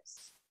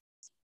cases.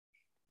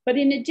 But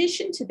in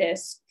addition to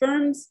this,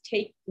 firms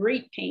take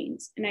great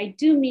pains, and I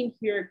do mean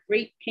here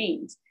great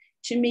pains,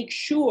 to make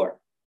sure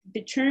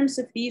the terms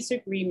of these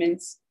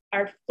agreements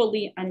are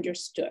fully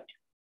understood.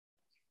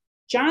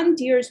 John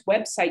Deere's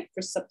website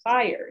for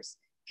suppliers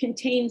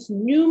contains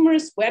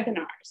numerous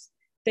webinars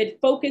that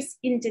focus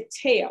in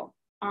detail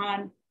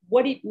on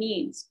what it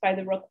means by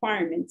the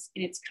requirements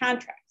in its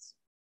contracts.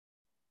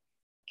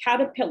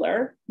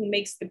 Caterpillar, who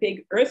makes the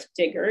big earth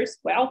diggers,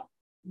 well,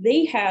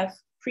 they have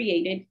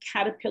created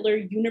Caterpillar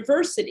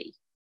University,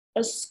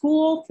 a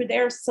school for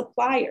their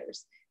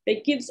suppliers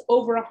that gives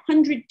over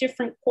 100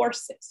 different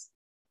courses.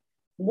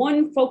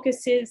 One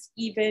focuses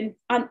even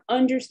on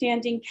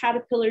understanding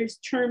Caterpillar's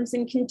terms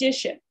and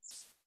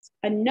conditions.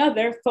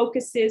 Another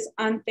focuses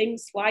on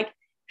things like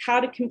how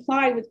to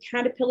comply with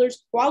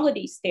Caterpillar's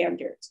quality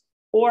standards,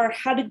 or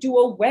how to do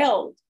a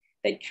weld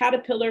that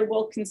Caterpillar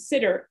will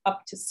consider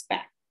up to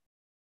spec.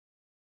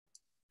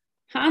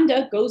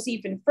 Honda goes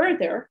even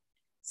further,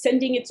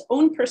 sending its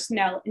own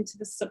personnel into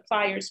the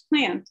supplier's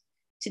plant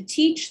to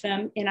teach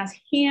them in a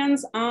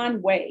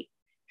hands-on way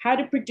how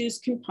to produce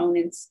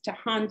components to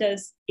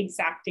Honda's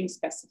exacting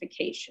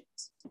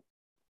specifications.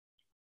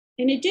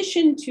 In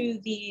addition to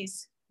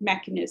these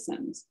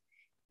mechanisms,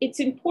 it's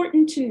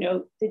important to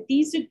note that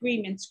these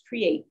agreements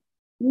create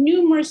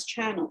numerous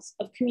channels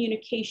of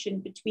communication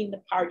between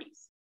the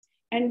parties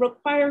and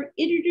require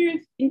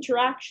iterative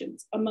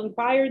interactions among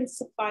buyer and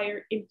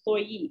supplier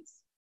employees.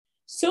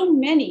 So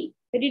many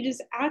that it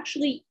is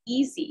actually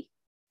easy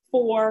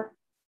for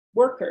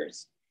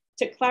workers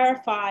to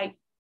clarify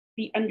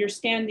the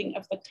understanding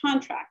of the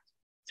contract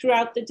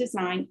throughout the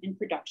design and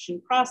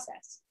production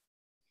process.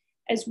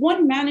 As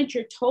one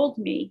manager told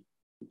me,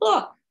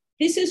 look,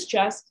 this is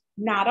just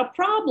not a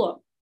problem.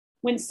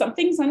 When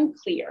something's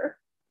unclear,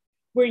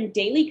 we're in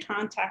daily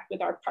contact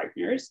with our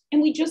partners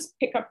and we just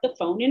pick up the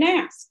phone and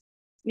ask.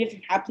 And if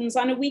it happens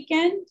on a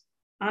weekend,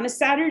 on a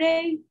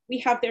Saturday, we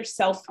have their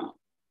cell phone.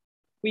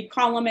 We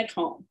call them at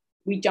home.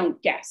 We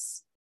don't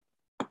guess.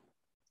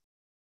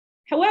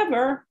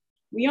 However,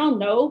 we all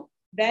know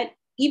that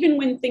even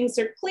when things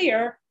are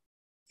clear,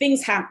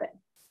 things happen.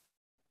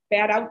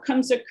 Bad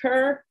outcomes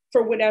occur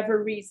for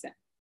whatever reason.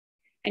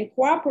 And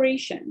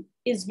cooperation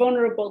is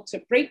vulnerable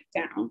to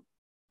breakdown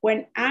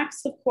when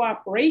acts of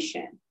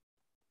cooperation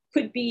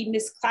could be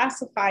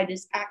misclassified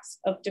as acts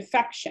of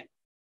defection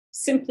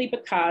simply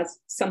because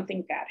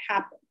something bad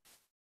happened.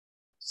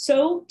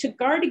 So to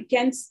guard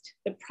against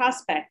the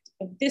prospect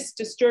of this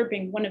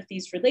disturbing one of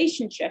these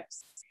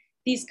relationships,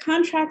 these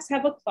contracts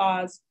have a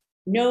clause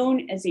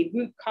known as a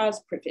root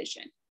cause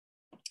provision.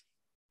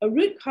 A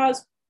root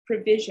cause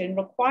provision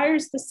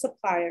requires the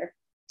supplier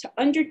to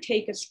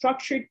undertake a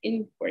structured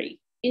inquiry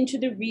into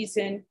the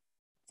reason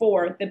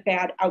for the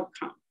bad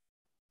outcome.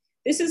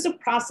 This is a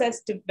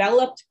process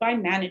developed by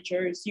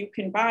managers. You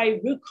can buy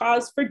Root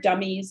Cause for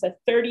Dummies, a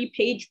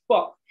 30-page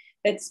book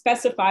that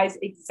specifies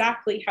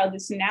exactly how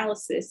this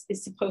analysis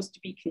is supposed to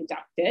be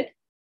conducted.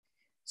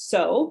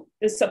 So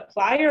the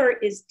supplier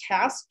is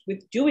tasked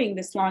with doing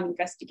this long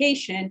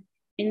investigation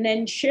and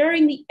then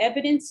sharing the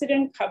evidence it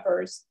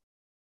uncovers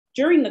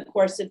during the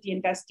course of the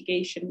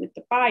investigation with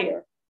the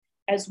buyer,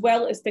 as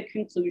well as the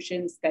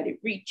conclusions that it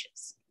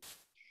reaches.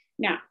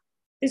 Now,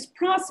 this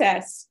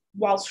process,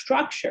 while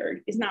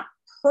structured, is not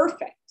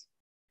perfect,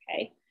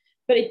 okay?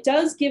 But it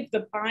does give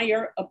the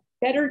buyer a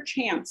better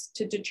chance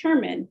to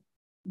determine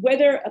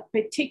whether a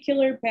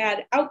particular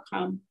bad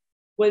outcome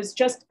was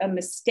just a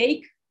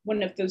mistake,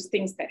 one of those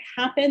things that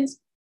happens,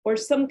 or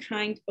some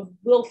kind of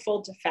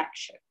willful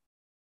defection.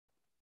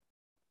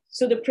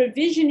 So the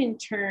provision in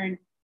turn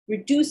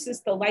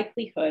reduces the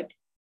likelihood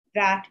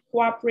that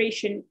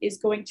cooperation is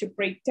going to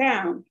break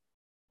down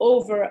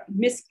over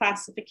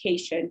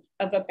misclassification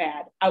of a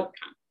bad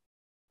outcome.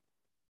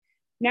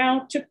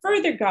 Now, to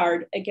further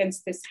guard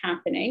against this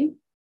happening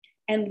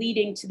and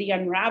leading to the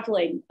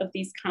unraveling of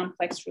these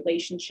complex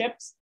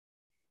relationships,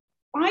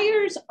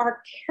 buyers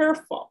are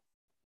careful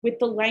with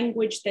the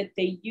language that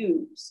they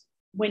use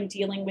when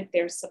dealing with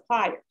their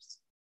suppliers.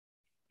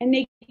 And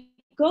they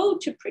go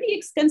to pretty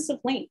extensive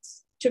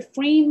lengths to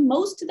frame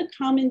most of the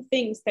common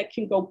things that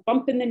can go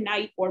bump in the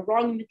night or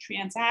wrong in the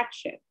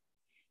transaction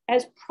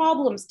as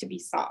problems to be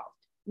solved,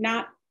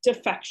 not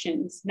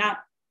defections, not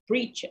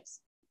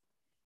breaches.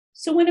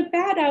 So when a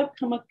bad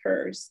outcome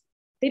occurs,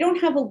 They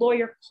don't have a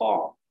lawyer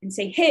call and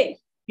say, hey,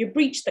 you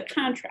breached the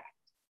contract.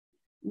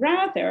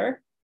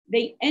 Rather,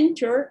 they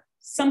enter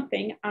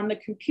something on the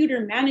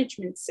computer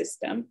management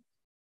system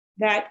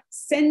that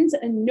sends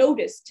a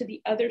notice to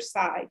the other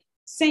side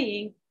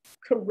saying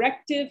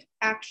corrective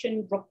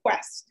action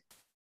request.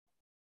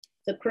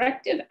 The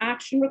corrective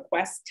action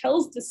request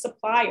tells the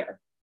supplier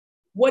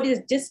what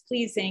is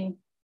displeasing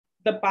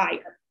the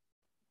buyer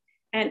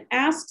and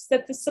asks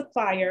that the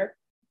supplier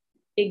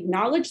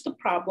acknowledge the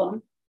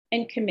problem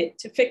and commit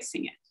to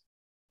fixing it.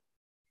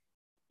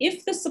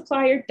 If the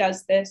supplier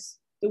does this,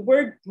 the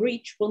word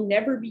breach will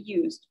never be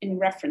used in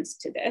reference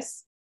to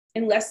this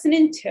unless and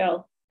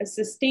until a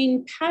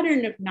sustained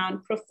pattern of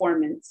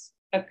non-performance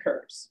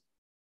occurs.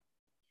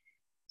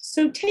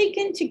 So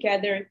taken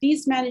together,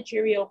 these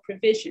managerial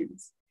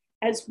provisions,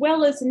 as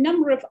well as a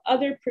number of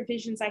other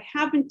provisions I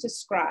haven't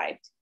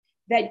described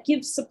that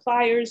give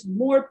suppliers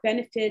more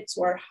benefits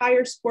or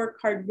higher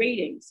scorecard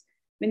ratings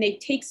when they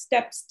take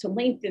steps to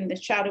lengthen the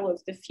shadow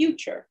of the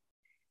future,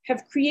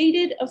 have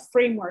created a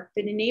framework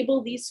that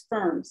enable these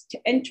firms to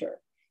enter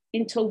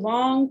into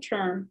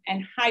long-term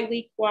and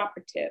highly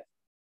cooperative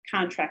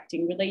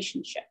contracting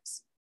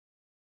relationships.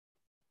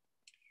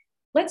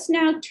 Let's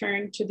now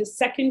turn to the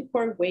second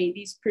core way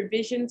these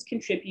provisions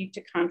contribute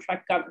to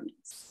contract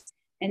governance,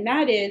 and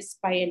that is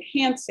by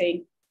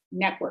enhancing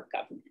network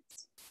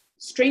governance,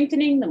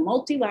 strengthening the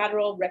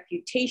multilateral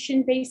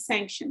reputation-based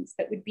sanctions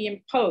that would be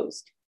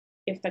imposed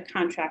if the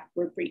contract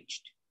were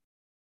breached.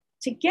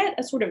 To get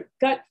a sort of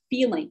gut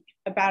feeling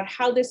about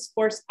how this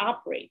force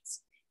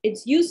operates,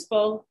 it's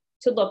useful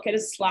to look at a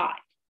slide.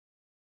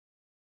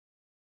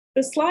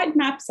 The slide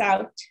maps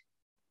out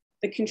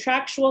the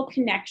contractual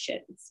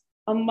connections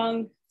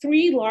among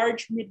three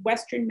large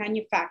Midwestern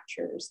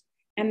manufacturers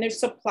and their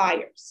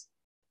suppliers.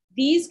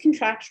 These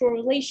contractual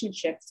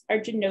relationships are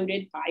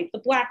denoted by the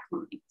black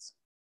lines.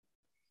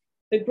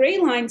 The gray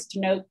lines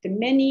denote the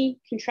many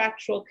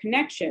contractual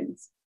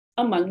connections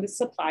among the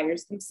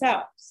suppliers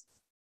themselves.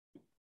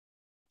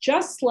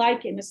 Just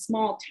like in a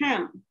small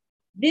town,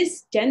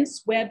 this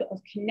dense web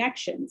of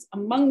connections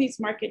among these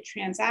market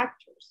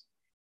transactors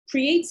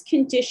creates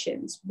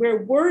conditions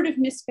where word of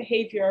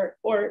misbehavior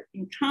or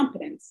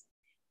incompetence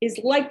is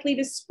likely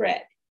to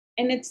spread,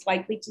 and it's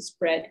likely to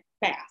spread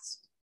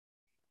fast.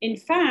 In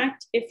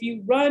fact, if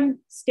you run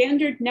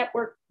standard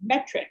network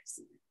metrics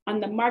on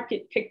the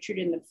market pictured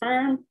in the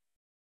firm,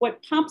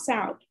 what pops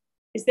out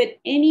is that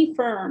any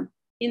firm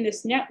in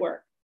this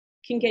network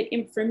can get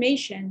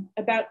information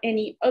about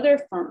any other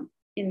firm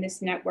in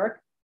this network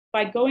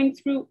by going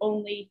through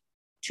only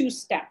 2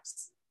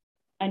 steps,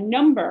 a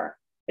number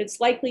that's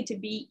likely to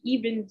be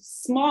even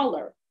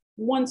smaller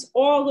once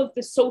all of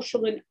the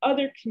social and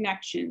other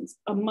connections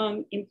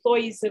among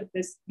employees of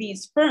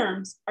these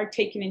firms are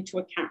taken into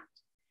account,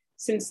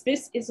 since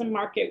this is a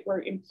market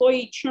where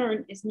employee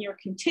churn is near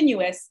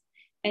continuous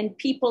and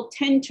people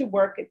tend to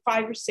work at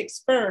 5 or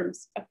 6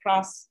 firms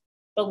across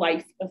the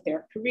life of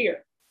their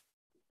career.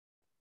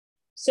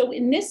 So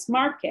in this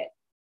market,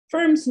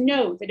 firms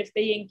know that if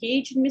they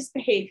engage in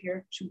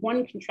misbehavior to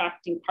one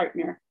contracting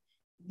partner,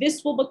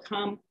 this will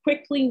become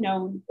quickly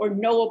known or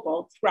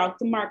knowable throughout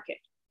the market,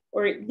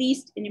 or at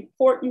least an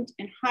important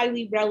and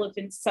highly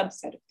relevant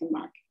subset of the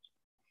market.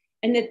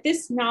 And that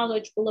this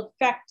knowledge will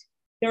affect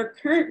their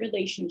current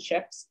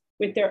relationships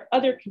with their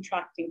other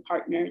contracting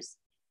partners,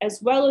 as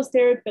well as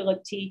their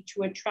ability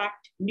to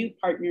attract new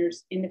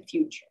partners in the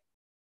future.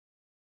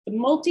 The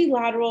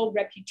multilateral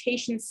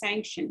reputation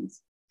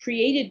sanctions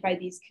created by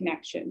these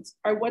connections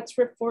are what's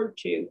referred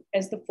to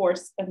as the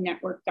force of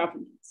network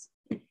governance.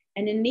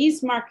 And in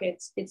these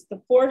markets, it's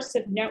the force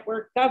of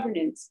network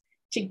governance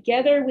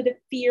together with a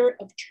fear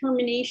of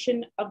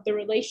termination of the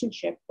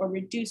relationship or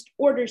reduced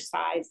order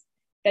size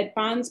that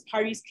bonds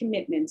parties'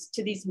 commitments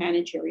to these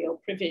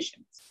managerial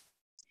provisions.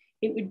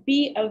 It would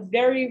be a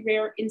very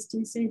rare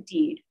instance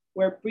indeed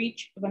where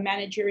breach of a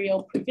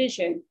managerial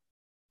provision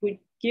would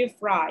give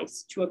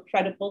rise to a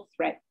credible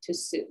threat to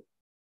sue.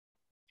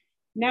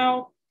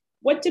 Now,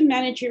 what do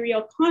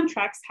managerial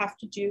contracts have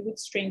to do with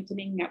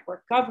strengthening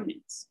network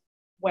governance?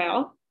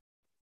 Well,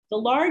 the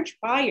large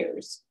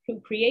buyers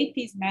who create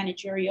these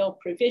managerial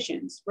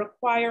provisions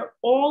require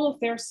all of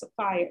their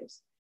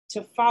suppliers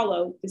to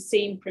follow the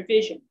same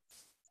provisions.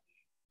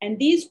 And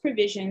these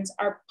provisions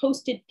are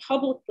posted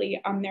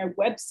publicly on their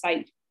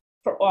website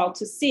for all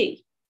to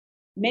see.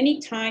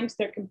 Many times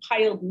they're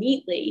compiled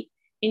neatly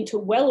into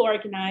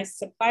well-organized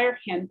supplier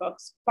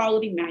handbooks,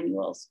 quality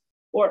manuals,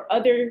 or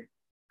other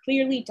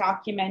clearly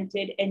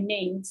documented and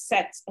named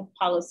sets of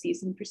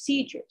policies and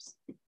procedures.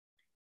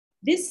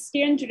 This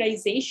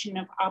standardization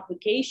of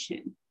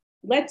obligation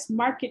lets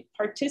market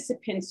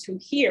participants who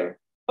hear,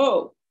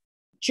 oh,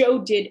 Joe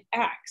did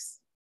X,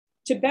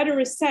 to better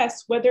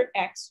assess whether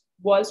X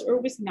was or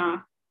was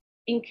not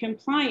in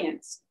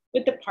compliance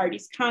with the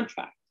party's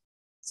contract,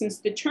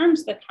 since the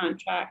terms of the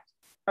contract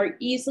are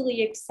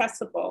easily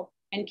accessible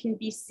and can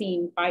be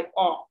seen by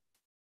all.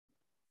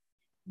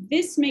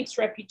 This makes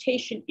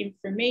reputation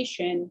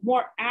information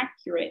more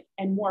accurate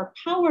and more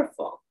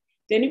powerful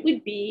than it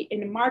would be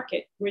in a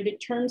market where the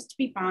terms to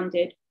be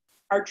bonded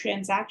are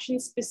transaction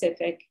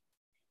specific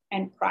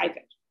and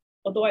private.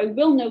 Although I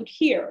will note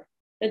here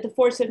that the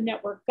force of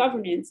network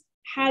governance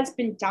has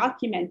been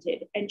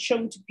documented and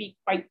shown to be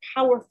quite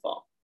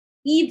powerful,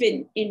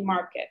 even in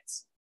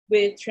markets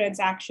with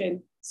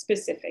transaction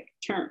specific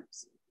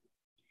terms.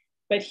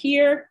 But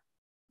here,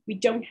 we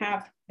don't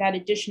have that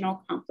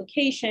additional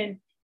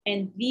complication,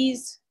 and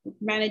these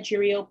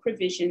managerial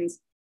provisions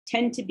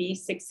tend to be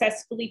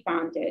successfully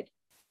bonded,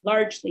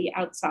 largely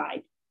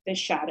outside the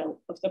shadow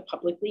of the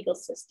public legal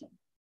system.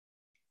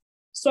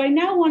 So I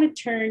now want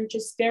to turn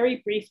just very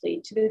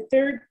briefly to the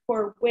third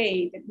core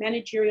way that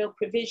managerial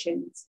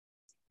provisions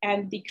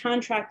and the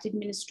contract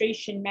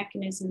administration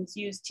mechanisms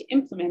used to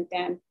implement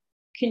them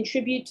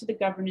contribute to the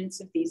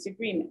governance of these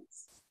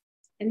agreements.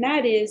 And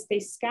that is, they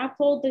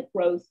scaffold the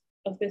growth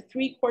of the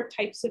three core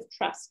types of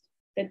trust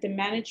that the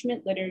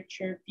management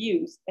literature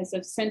views as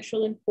of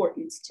central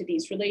importance to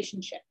these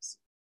relationships.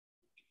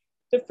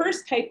 The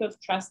first type of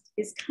trust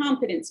is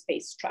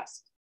competence-based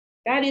trust.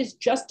 That is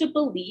just a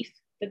belief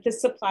that the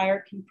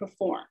supplier can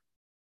perform.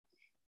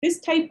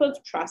 This type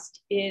of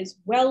trust is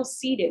well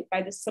seated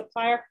by the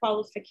supplier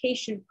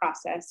qualification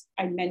process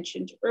I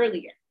mentioned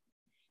earlier,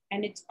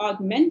 and it's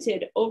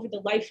augmented over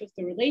the life of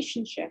the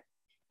relationship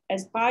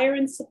as buyer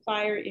and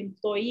supplier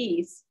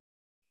employees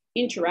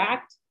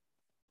interact,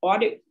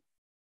 audit,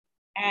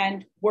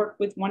 and work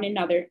with one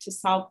another to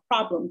solve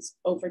problems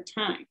over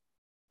time.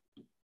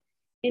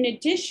 In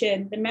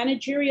addition, the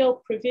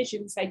managerial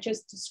provisions I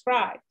just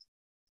described,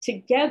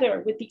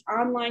 together with the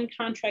online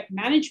contract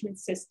management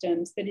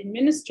systems that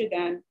administer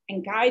them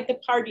and guide the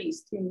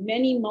parties through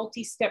many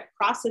multi-step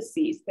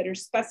processes that are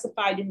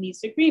specified in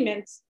these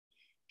agreements,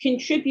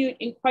 contribute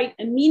in quite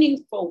a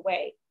meaningful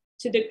way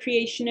to the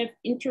creation of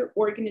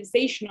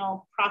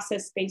inter-organizational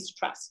process-based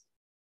trust,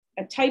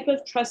 a type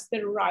of trust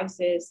that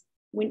arises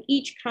when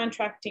each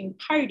contracting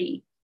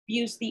party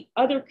views the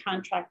other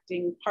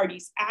contracting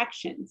party's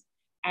actions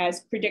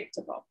as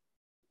predictable.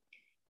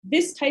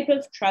 This type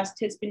of trust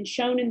has been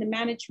shown in the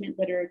management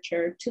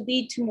literature to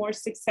lead to more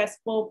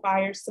successful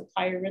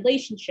buyer-supplier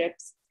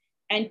relationships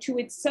and to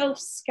itself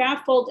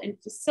scaffold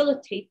and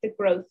facilitate the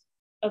growth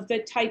of the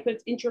type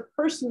of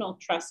interpersonal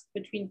trust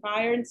between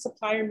buyer and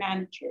supplier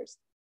managers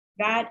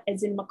that,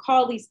 as in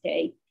Macaulay's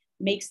day,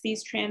 makes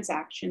these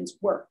transactions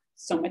work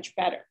so much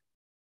better.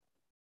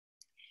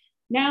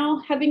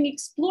 Now, having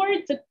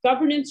explored the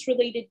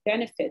governance-related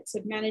benefits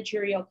of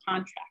managerial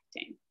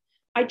contracting,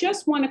 I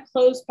just want to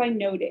close by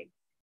noting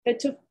that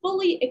to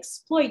fully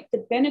exploit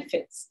the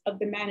benefits of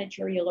the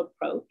managerial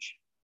approach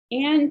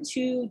and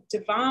to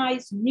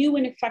devise new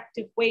and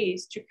effective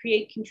ways to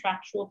create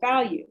contractual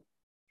value,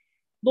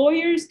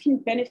 lawyers can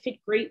benefit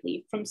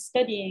greatly from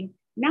studying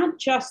not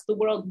just the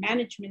World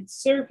Management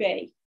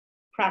Survey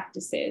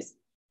practices,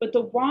 but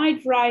the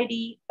wide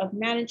variety of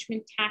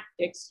management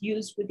tactics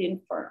used within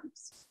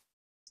firms.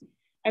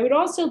 I would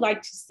also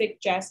like to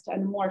suggest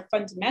on a more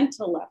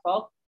fundamental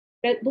level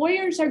that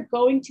lawyers are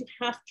going to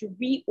have to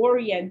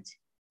reorient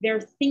their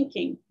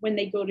thinking when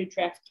they go to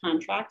draft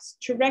contracts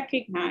to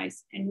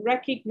recognize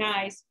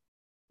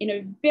in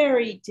a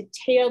very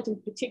detailed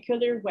and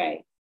particular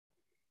way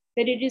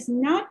that it is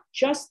not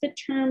just the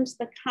terms,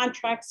 the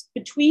contracts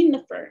between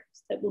the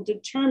firms that will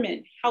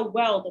determine how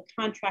well the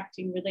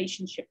contracting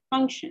relationship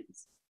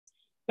functions,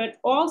 but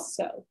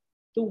also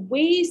the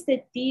ways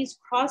that these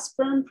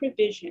cross-firm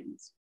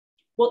provisions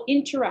will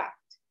interact,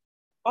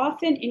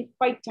 often in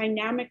quite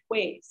dynamic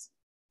ways,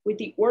 with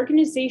the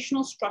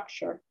organizational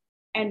structure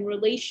and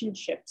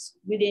relationships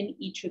within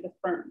each of the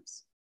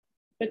firms.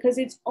 Because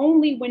it's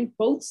only when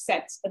both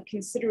sets of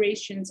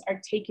considerations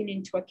are taken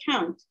into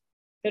account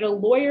that a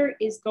lawyer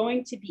is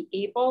going to be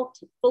able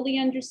to fully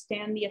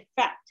understand the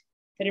effect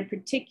that a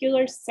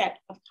particular set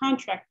of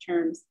contract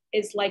terms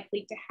is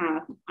likely to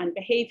have on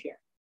behavior.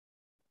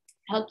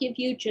 I'll give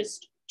you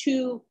just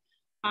two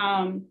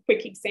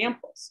quick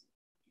examples.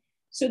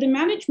 So the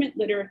management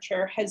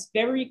literature has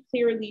very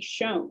clearly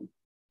shown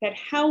that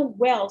how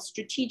well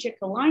strategic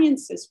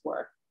alliances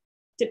work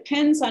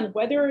depends on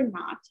whether or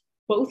not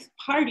both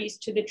parties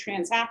to the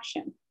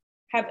transaction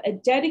have a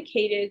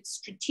dedicated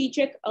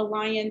strategic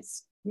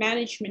alliance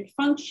management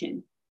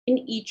function in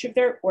each of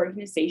their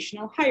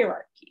organizational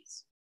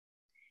hierarchies.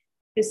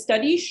 The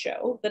studies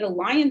show that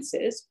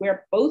alliances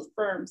where both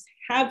firms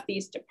have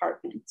these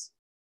departments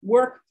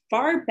work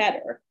far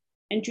better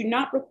and do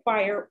not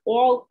require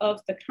all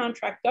of the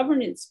contract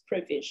governance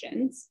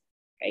provisions,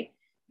 okay,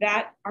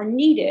 that are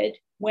needed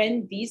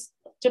when these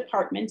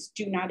departments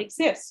do not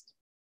exist.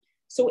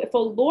 So if a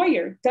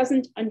lawyer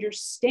doesn't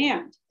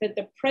understand that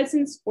the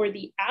presence or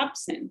the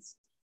absence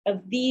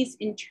of these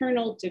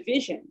internal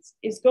divisions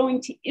is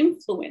going to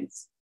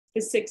influence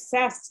the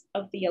success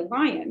of the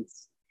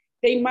alliance,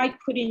 they might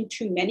put in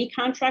too many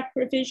contract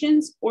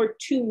provisions or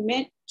too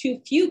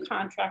few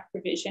contract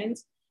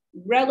provisions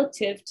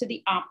relative to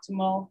the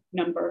optimal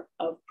number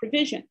of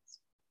provisions.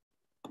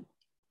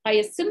 By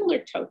a similar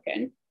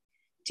token,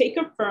 take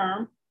a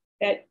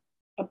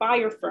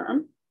buyer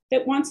firm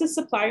that wants a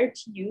supplier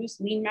to use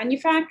lean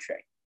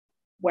manufacturing.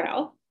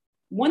 Well,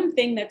 one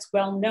thing that's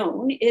well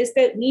known is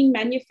that lean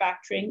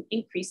manufacturing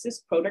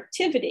increases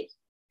productivity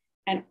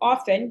and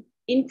often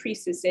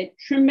increases it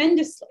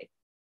tremendously.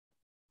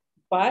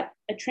 But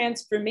a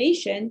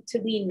transformation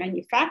to lean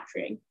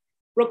manufacturing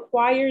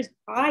requires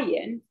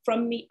buy-in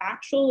from the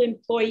actual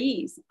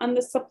employees on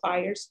the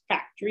supplier's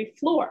factory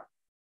floor.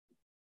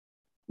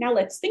 Now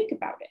let's think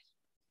about it.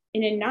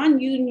 In a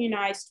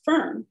non-unionized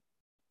firm,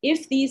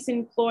 if these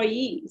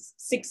employees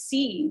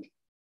succeed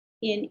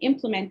in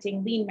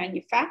implementing lean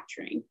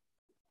manufacturing,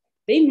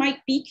 they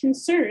might be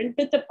concerned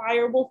that the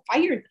buyer will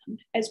fire them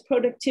as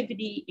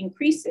productivity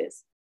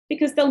increases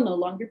because they'll no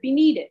longer be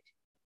needed.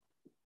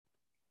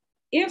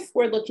 If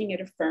we're looking at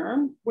a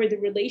firm where the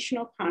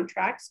relational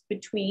contracts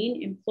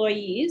between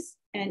employees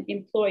and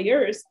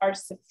employers are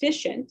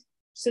sufficient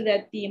so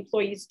that the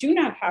employees do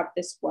not have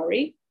this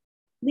worry,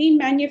 lean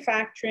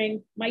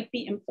manufacturing might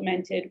be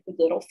implemented with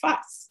little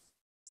fuss.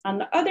 On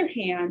the other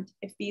hand,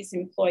 if these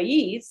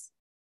employees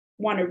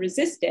want to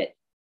resist it,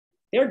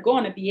 they're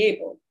going to be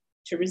able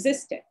to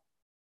resist it.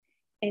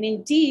 And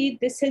indeed,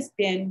 this has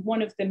been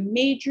one of the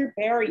major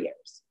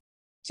barriers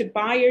to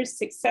buyers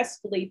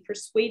successfully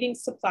persuading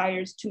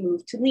suppliers to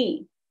move to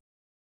lean.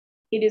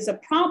 It is a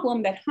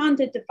problem that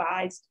Honda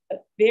devised a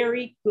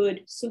very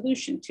good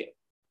solution to.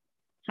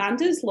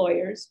 Honda's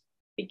lawyers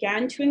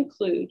began to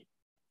include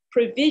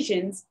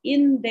provisions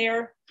in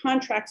their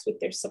contracts with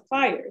their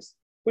suppliers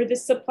where the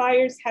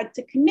suppliers had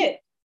to commit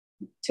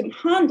to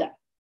Honda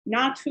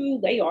not to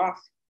lay off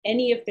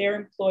any of their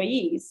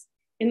employees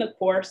in the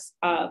course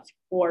of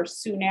or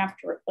soon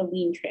after a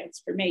lean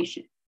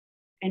transformation.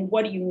 And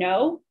what do you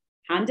know?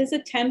 Honda's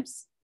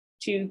attempts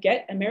to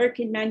get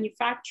American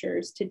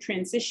manufacturers to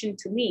transition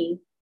to lean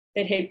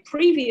that had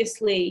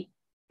previously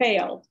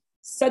failed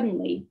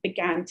suddenly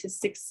began to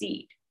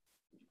succeed.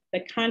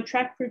 The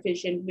contract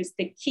provision was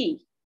the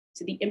key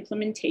to the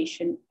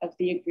implementation of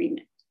the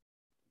agreement.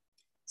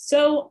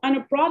 So on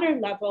a broader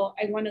level,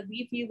 I want to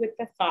leave you with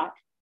the thought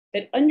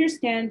that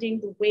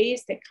understanding the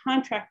ways that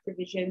contract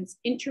provisions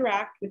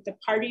interact with the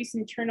party's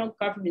internal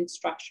governance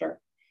structure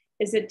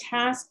is a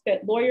task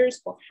that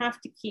lawyers will have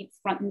to keep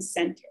front and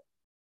center,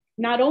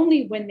 not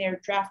only when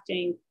they're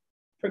drafting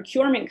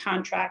procurement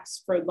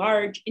contracts for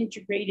large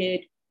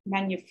integrated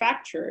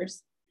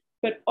manufacturers,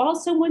 but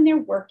also when they're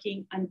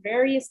working on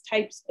various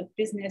types of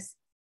business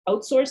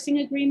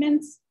outsourcing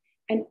agreements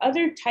and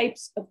other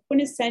types of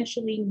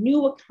quintessentially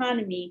new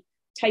economy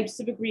types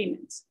of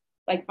agreements,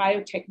 like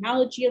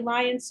biotechnology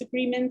alliance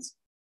agreements,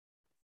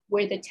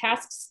 where the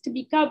tasks to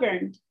be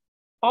governed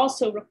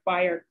also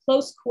require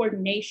close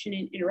coordination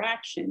and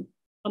interaction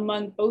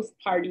among both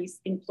parties'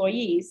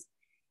 employees,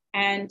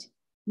 and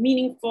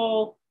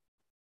meaningful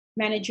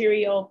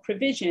managerial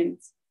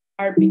provisions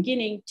are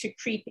beginning to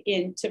creep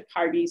into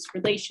parties'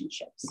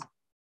 relationships.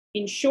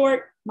 In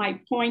short, my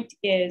point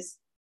is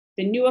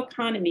the new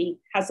economy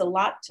has a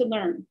lot to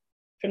learn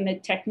from the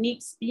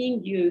techniques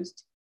being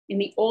used in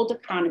the old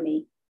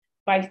economy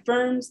by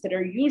firms that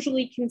are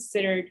usually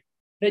considered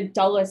the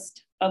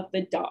dullest of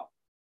the dull.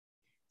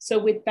 So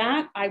with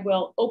that, I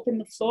will open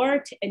the floor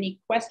to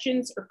any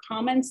questions or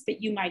comments that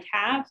you might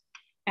have.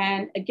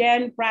 And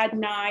again, Brad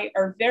and I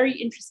are very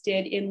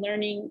interested in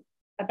learning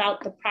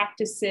about the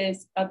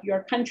practices of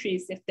your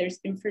countries if there's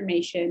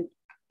information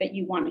that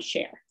you want to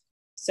share.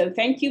 So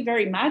thank you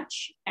very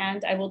much.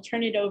 And I will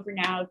turn it over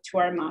now to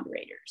our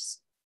moderators.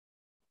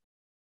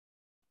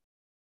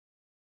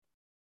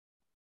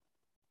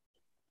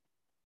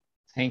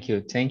 Thank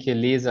you,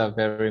 Lisa,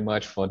 very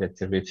much for the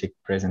terrific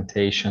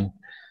presentation.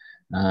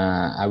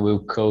 I will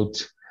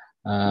quote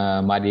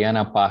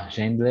Mariana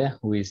Pargendler,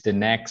 who is the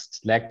next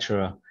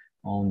lecturer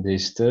on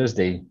this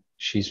Thursday.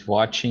 She's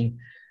watching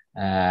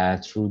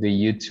through the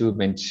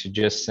YouTube, and she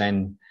just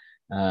sent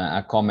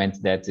a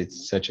comment that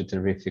it's such a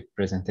terrific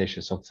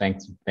presentation. So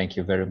thank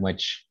you very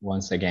much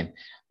once again.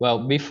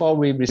 Well, before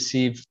we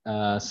receive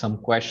some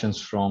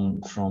questions from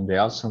the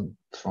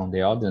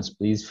audience,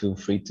 please feel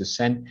free to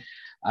send.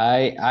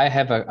 I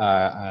have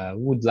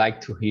would like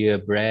to hear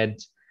Brad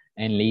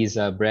and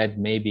Lisa. Brad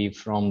maybe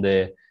from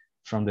the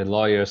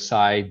lawyer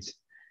side,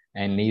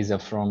 and Lisa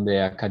from the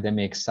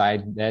academic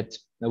side. That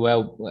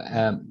well,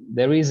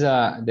 there is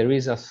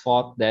a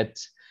thought that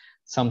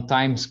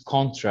sometimes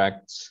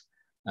contracts,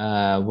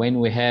 when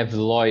we have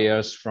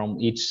lawyers from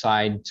each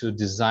side to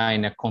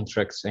design a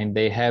contract, and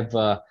they have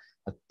a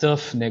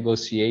tough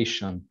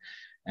negotiation,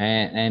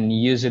 and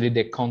usually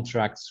the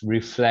contracts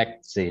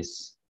reflect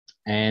this.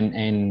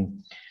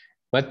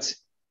 But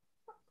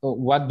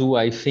what do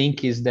I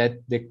think is that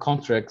the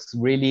contracts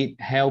really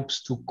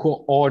helps to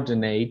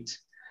coordinate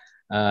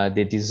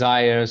the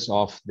desires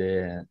of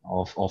the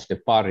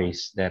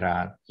parties that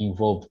are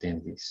involved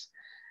in this,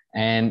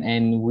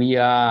 and we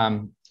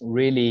are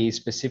really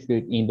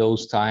specific in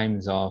those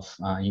times of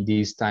in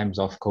these times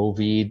of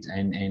COVID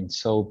and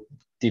so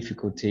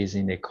difficulties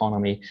in the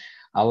economy.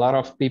 A lot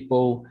of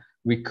people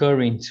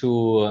recurring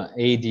to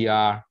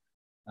ADR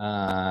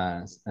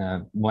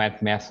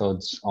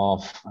methods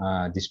of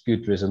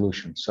dispute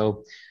resolution.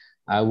 So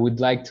I would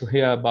like to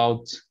hear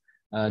about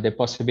the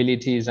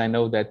possibilities. I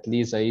know that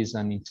Lisa is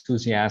an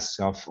enthusiast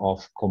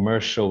of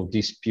commercial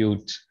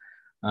dispute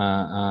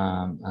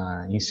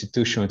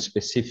institution,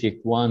 specific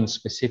ones,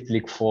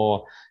 specific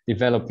for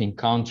developing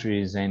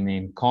countries and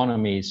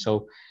economies.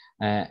 So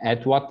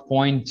at what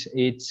point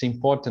it's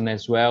important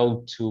as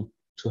well to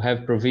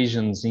have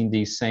provisions in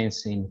this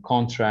sense in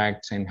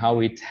contracts, and how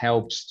it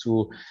helps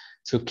to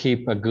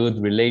keep a good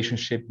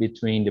relationship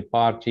between the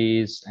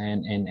parties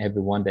and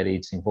everyone that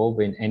is involved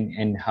in,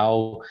 and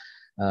how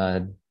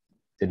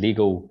the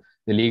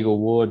legal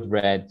word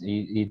read,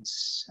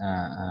 it's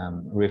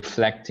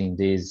reflecting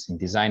this in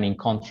designing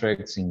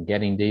contracts, in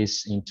getting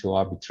this into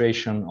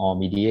arbitration or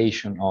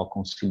mediation or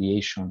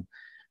conciliation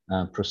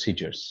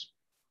procedures.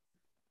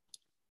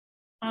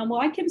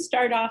 Well, I can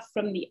start off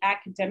from the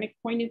academic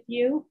point of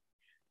view.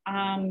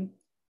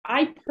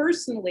 I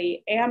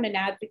personally am an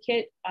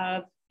advocate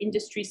of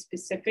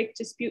industry-specific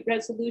dispute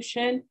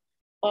resolution,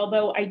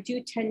 although I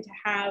do tend to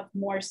have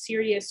more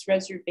serious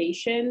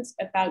reservations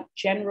about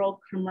general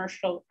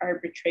commercial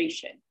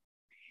arbitration.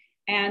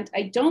 And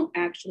I don't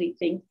actually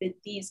think that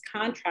these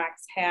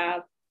contracts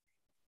have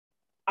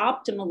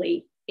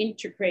optimally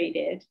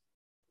integrated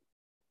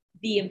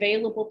the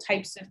available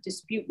types of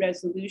dispute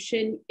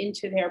resolution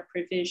into their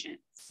provisions.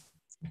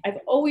 I've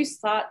always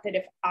thought that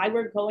if I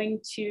were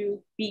going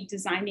to be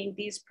designing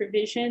these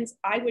provisions,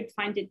 I would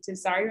find it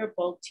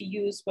desirable to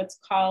use what's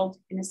called,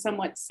 in a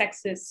somewhat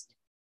sexist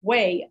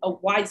way, a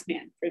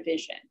Weisbach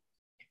provision.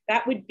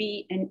 That would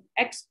be an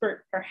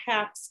expert,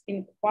 perhaps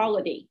in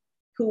quality,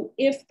 who,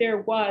 if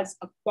there was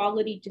a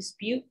quality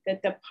dispute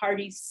that the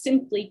parties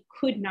simply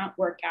could not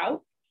work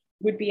out,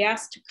 would be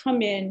asked to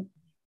come in,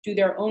 do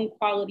their own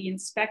quality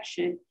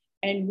inspection,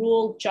 and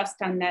rule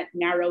just on that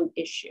narrow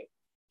issue.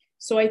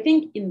 So I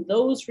think in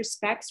those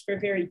respects, for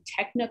very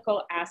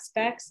technical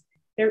aspects,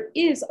 there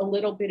is a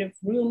little bit of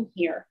room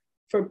here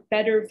for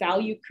better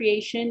value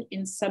creation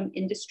in some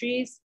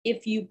industries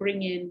if you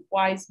bring in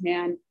wise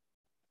man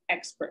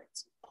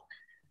experts.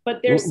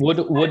 But there's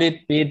would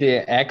it be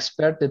the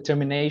expert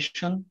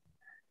determination?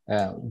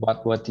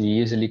 What you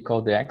usually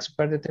call the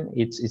expert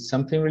determination? It's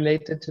something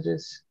related to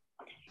this?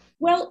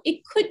 Well,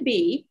 it could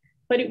be,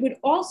 but it would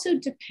also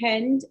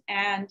depend,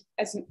 and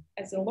as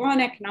a law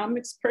and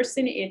economics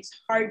person, it's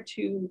hard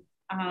to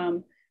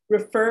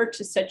refer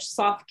to such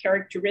soft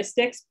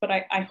characteristics, but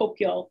I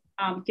hope you'll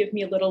give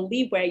me a little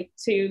leeway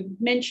to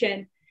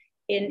mention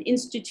an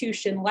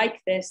institution like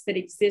this that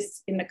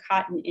exists in the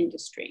cotton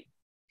industry.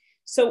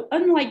 So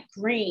unlike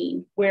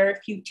grain, where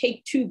if you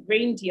take two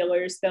grain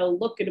dealers, they'll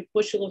look at a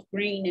bushel of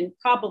grain and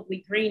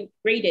probably grade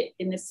it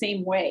in the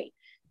same way,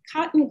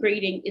 cotton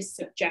grading is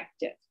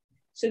subjective.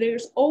 So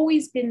there's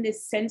always been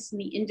this sense in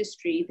the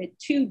industry that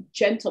two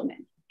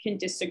gentlemen can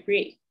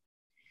disagree.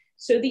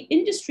 So the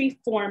industry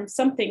formed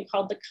something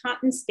called the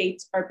Cotton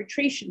States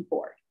Arbitration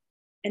Board.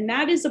 And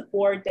that is a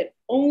board that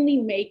only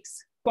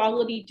makes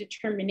quality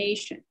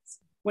determinations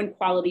when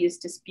quality is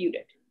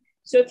disputed.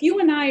 So if you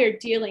and I are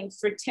dealing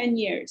for 10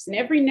 years, and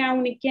every now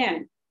and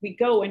again, we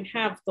go and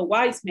have the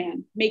wise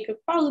man make a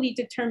quality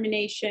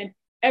determination,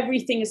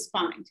 everything is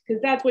fine,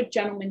 because that's what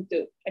gentlemen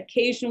do.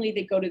 Occasionally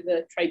they go to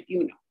the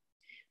tribunal.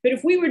 But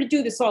if we were to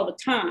do this all the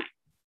time,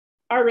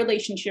 our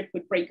relationship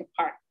would break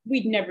apart.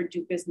 We'd never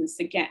do business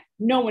again.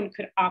 No one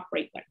could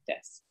operate like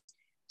this.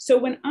 So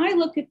when I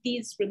look at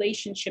these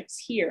relationships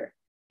here,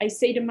 I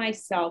say to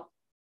myself,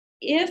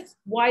 if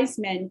wise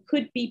men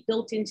could be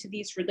built into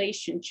these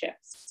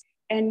relationships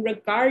and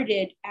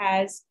regarded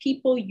as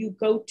people you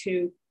go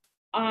to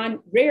on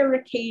rare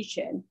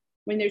occasion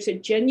when there's a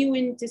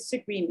genuine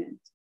disagreement,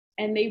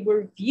 and they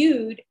were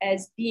viewed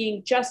as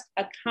being just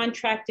a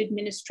contract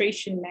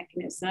administration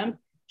mechanism,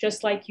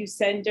 just like you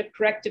send a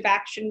corrective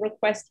action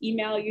request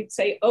email, you'd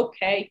say,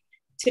 okay,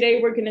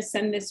 today we're going to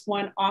send this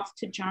one off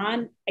to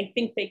John. I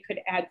think they could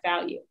add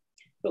value.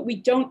 But we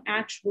don't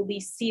actually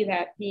see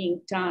that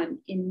being done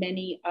in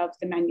many of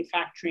the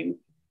manufacturing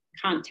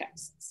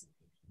contexts.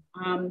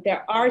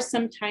 There are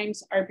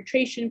sometimes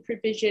arbitration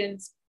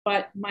provisions,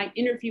 but my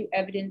interview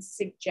evidence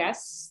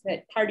suggests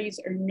that parties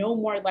are no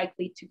more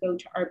likely to go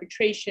to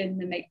arbitration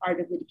than they are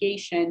to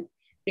litigation,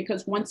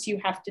 because once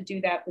you have to do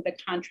that with a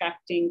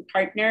contracting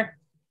partner,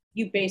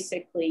 you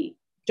basically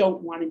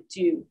don't want to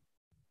do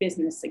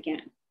business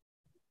again.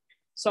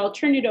 So I'll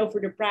turn it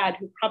over to Brad,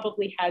 who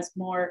probably has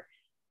more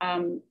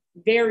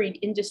varied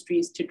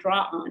industries to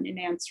draw on in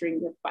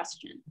answering your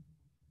question.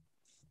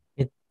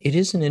 It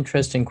is an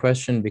interesting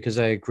question, because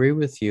I agree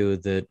with you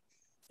that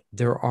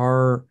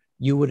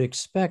you would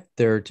expect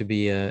there to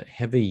be a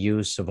heavy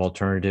use of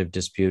alternative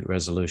dispute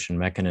resolution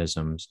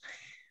mechanisms.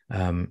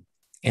 And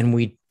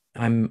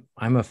I'm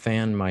a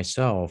fan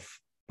myself,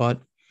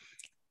 but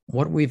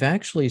what we've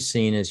actually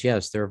seen is,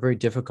 yes, there are very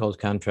difficult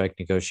contract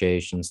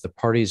negotiations. The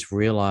parties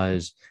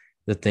realize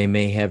that they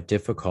may have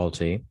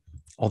difficulty,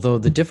 although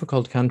the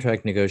difficult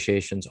contract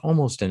negotiations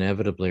almost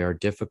inevitably are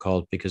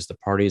difficult because the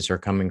parties are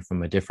coming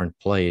from a different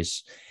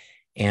place.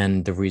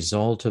 And the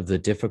result of the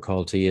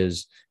difficulty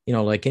is,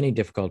 like any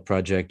difficult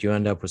project, you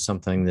end up with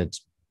something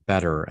that's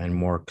better and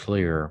more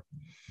clear.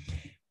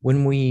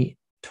 When we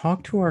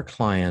talk to our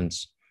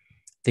clients,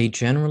 they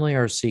generally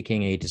are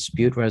seeking a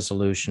dispute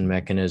resolution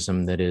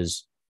mechanism that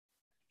is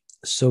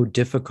so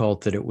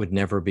difficult that it would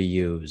never be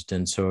used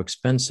and so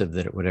expensive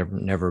that it would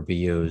never be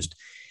used.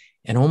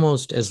 And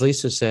almost, as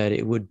Lisa said,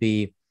 it would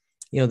be,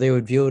 they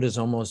would view it as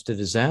almost a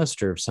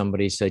disaster if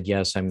somebody said,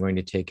 yes, I'm going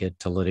to take it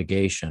to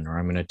litigation, or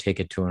I'm going to take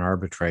it to an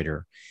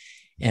arbitrator.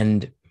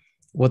 And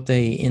what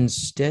they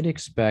instead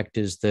expect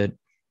is that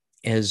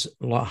as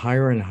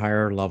higher and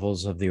higher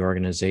levels of the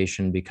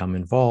organization become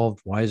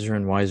involved, wiser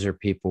and wiser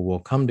people will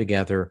come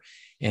together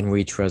and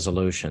reach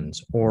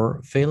resolutions,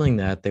 or failing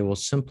that, they will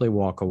simply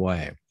walk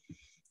away.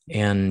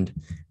 And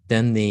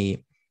then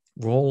the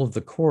role of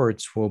the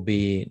courts will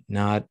be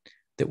not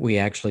that we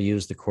actually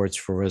use the courts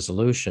for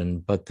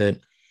resolution, but that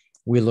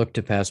we look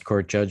to past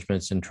court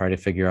judgments and try to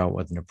figure out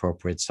what an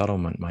appropriate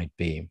settlement might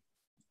be.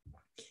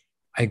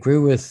 I agree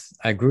with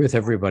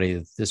everybody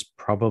that this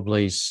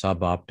probably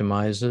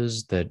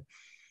sub-optimizes, that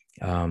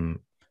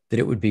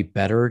it would be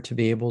better to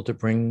be able to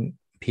bring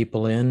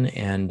people in.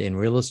 And in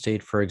real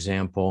estate, for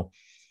example,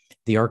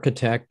 the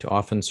architect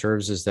often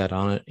serves as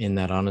in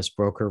that honest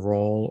broker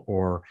role,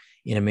 or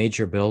in a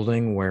major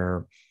building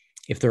where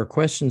if there are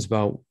questions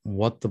about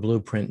what the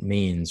blueprint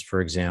means,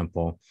 for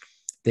example,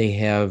 they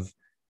have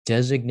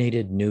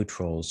designated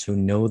neutrals who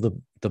know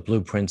the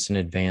blueprints in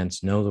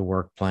advance, know the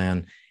work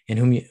plan, and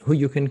who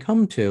you can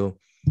come to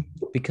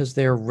because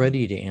they're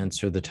ready to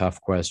answer the tough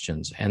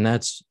questions. And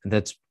that's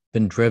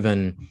been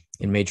driven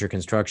in major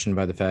construction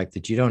by the fact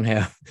that you don't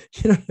have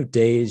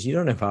days, you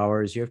don't have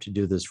hours, you have to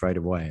do this right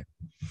away.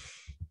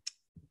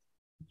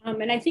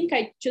 And I think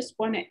I just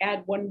want to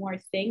add one more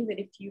thing, that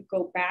if you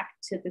go back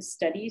to the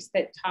studies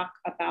that talk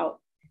about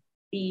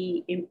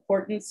the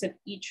importance of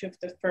each of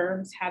the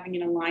firms having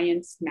an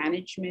alliance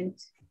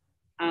management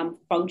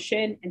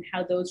function and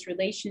how those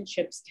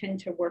relationships tend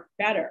to work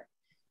better,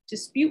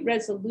 dispute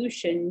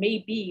resolution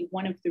may be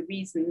one of the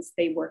reasons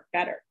they work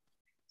better.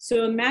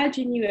 So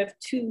imagine you have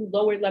two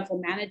lower level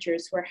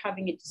managers who are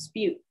having a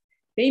dispute.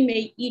 They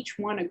may each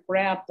want to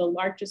grab the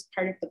largest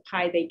part of the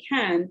pie they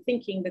can,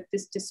 thinking that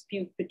this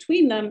dispute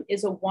between them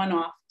is a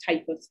one-off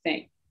type of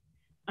thing.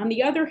 On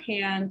the other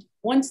hand,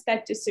 once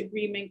that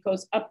disagreement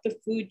goes up the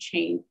food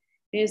chain,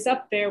 it is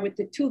up there with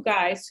the two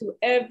guys who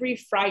every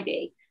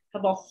Friday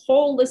have a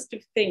whole list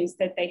of things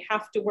that they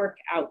have to work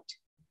out.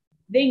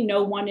 They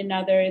know one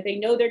another. They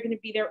know they're going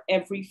to be there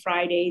every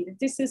Friday, that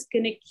this is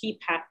going to keep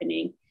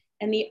happening.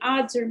 And the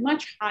odds are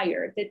much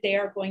higher that they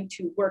are going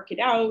to work it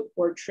out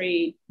or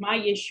trade my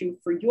issue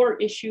for your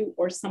issue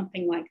or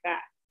something like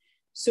that.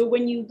 So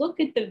when you look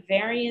at the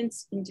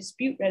variance in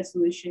dispute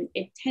resolution,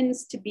 it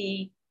tends to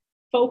be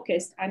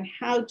focused on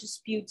how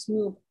disputes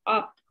move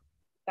up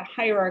the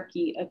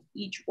hierarchy of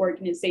each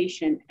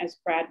organization, as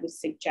Brad was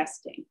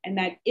suggesting. And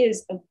that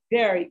is a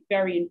very,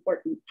 very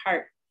important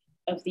part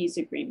of these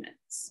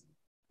agreements.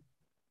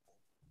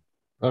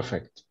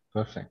 Perfect,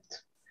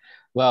 perfect.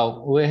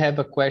 Well, we have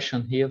a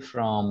question here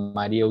from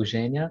Maria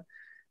Eugenia.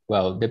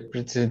 Well, the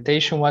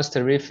presentation was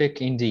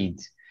terrific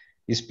indeed.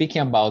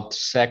 Speaking about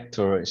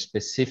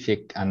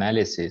sector-specific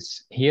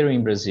analysis, here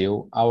in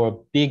Brazil,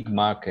 our big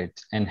market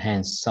and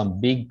hence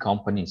some big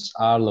companies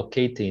are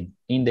located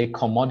in the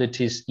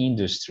commodities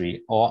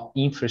industry or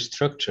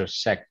infrastructure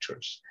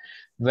sectors.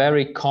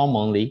 Very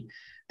commonly,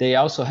 they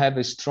also have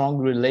a strong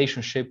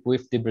relationship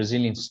with the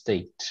Brazilian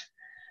state.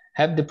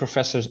 Have the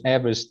professors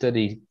ever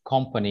studied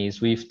companies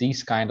with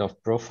this kind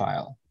of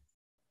profile?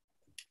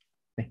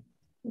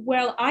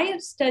 Well, I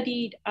have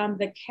studied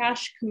the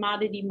cash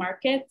commodity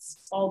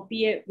markets,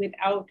 albeit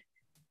without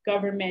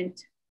government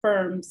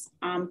firms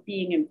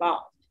being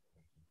involved.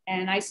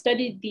 And I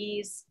studied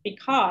these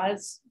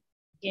because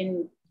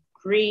in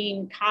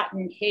grain,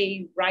 cotton,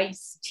 hay,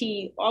 rice,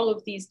 tea, all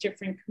of these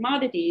different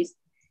commodities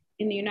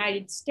in the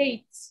United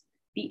States,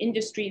 the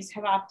industries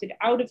have opted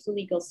out of the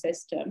legal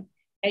system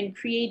and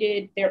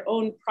created their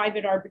own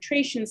private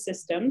arbitration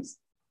systems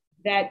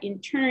that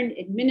in turn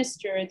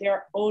administer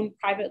their own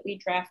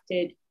privately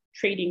drafted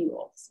trading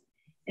rules.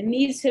 And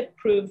these have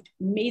proved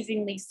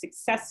amazingly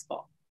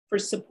successful for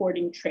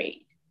supporting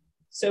trade.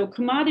 So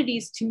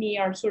commodities to me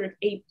are sort of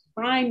a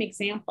prime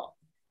example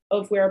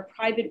of where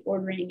private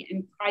ordering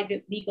and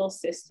private legal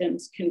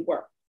systems can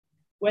work.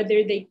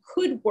 Whether they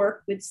could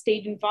work with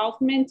state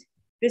involvement,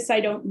 this I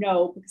don't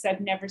know because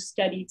I've never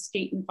studied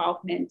state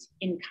involvement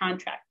in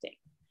contracting.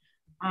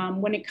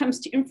 When it comes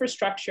to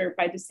infrastructure,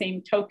 by the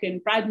same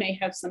token, Brad may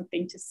have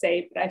something to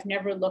say, but I've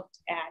never looked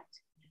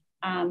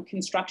at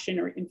construction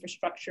or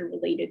infrastructure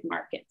related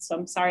markets. So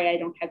I'm sorry, I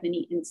don't have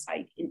any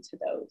insight into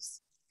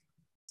those.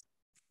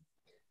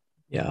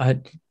 Yeah,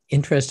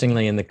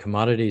 interestingly, in the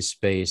commodities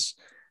space,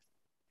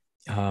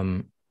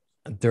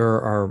 there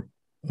are,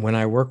 when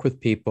I work with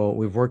people,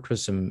 we've worked with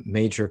some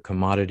major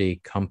commodity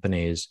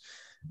companies,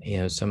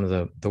 some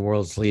of the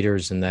world's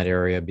leaders in that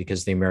area,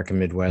 because the American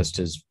Midwest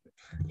is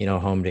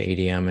home to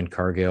ADM and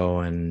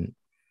Cargill and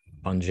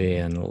Bunge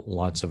and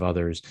lots of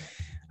others.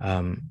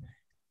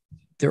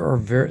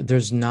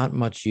 There's not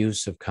much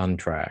use of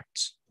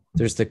contracts.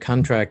 There's the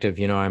contract of,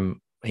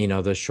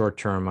 the short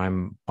term,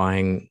 I'm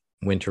buying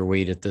winter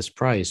wheat at this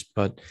price,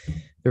 but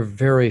there are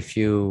very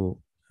few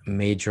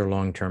major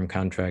long-term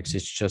contracts.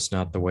 It's just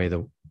not the way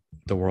the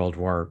world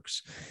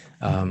works.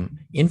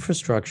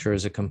 Infrastructure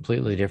is a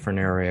completely different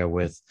area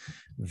with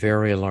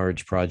very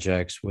large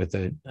projects with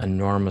an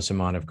enormous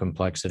amount of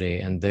complexity.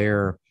 And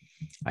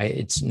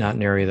it's not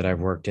an area that I've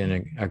worked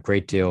in a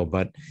great deal,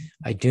 but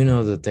I do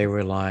know that they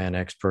rely on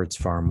experts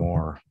far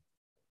more.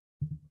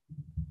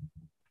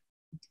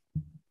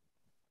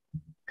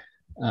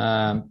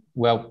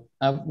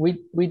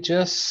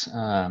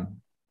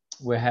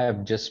 We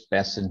have just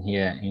passed in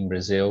here in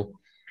Brazil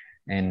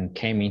and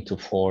came into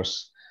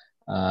force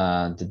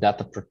the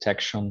Data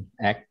Protection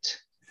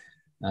Act,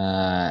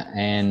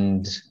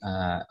 and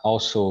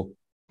also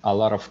a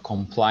lot of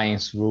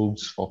compliance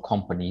rules for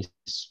companies.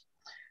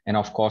 And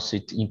of course,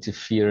 it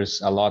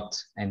interferes a lot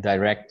and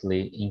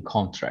directly in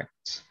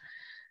contracts.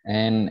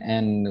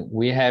 And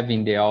we have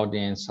in the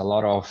audience a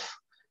lot of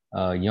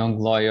young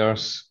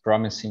lawyers,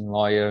 promising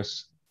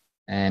lawyers.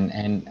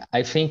 And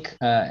I think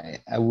I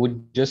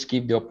would just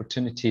give the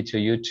opportunity to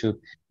you to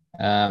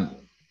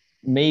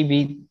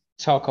maybe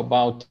talk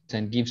about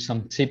and give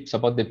some tips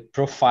about the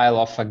profile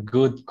of a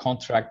good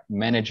contract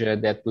manager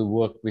that will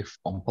work with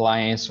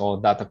compliance or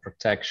data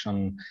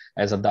protection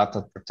as a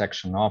data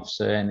protection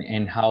officer,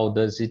 and how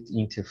does it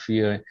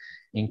interfere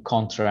in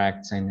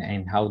contracts,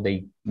 and how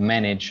they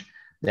manage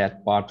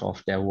that part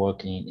of their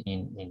work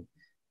in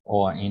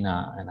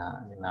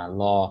a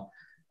law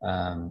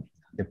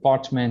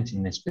department,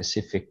 in a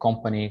specific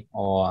company,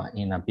 or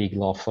in a big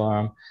law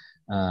firm,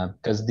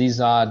 because these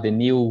are the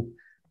new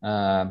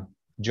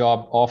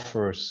job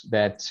offers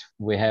that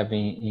we have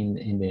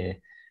in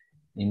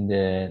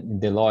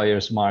the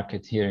lawyers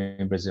market here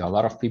in Brazil. A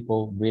lot of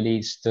people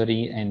really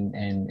study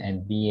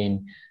and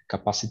being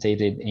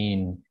capacitated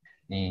in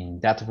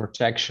data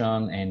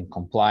protection and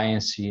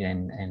compliance,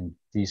 and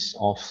this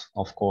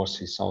of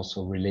course is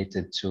also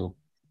related to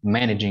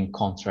managing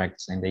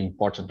contracts and the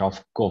importance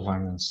of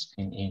governance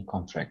in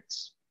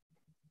contracts.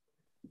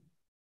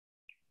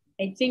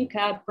 I think,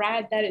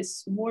 Brad, that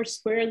is more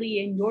squarely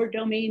in your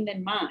domain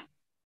than mine.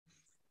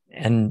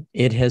 And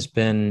it's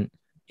been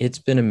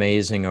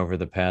amazing over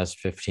the past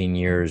 15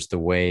 years, the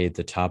way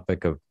the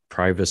topic of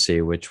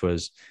privacy, which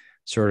was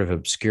sort of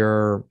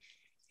obscure,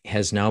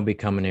 has now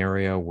become an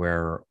area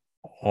where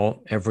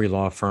every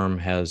law firm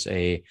has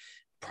a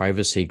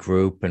privacy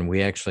group. And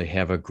we actually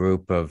have a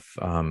group of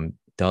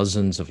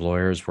dozens of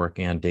lawyers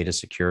working on data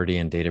security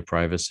and data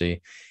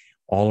privacy.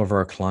 All of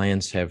our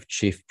clients have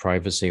chief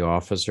privacy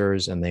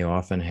officers, and they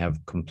often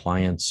have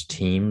compliance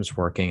teams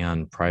working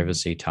on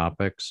privacy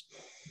topics.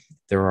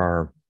 There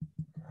are,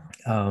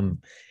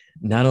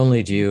 not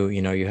only do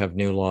you have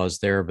new laws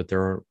there, but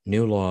there are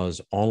new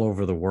laws all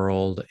over the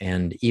world,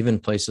 and even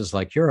places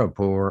like Europe,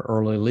 who are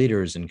early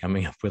leaders in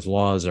coming up with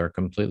laws, are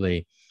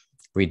completely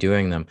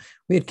redoing them.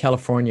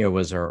 California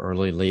was our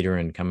early leader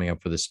in coming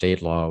up with a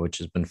state law, which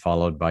has been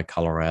followed by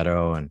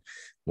Colorado and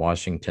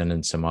Washington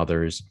and some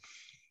others.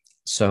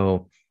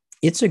 So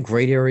it's a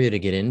great area to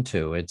get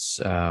into. There's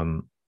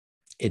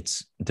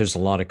a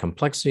lot of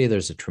complexity.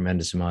 There's a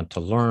tremendous amount to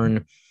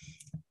learn.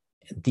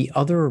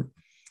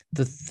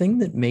 The thing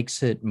that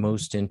makes it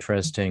most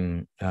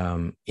interesting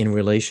in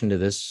relation to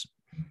this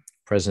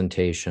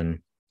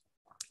presentation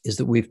is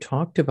that we've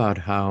talked about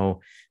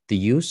how the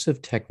use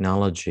of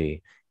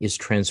technology is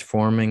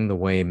transforming the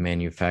way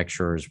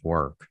manufacturers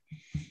work.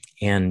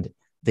 And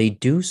they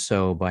do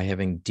so by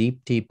having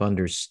deep, deep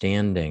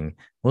understanding,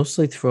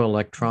 mostly through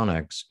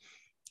electronics,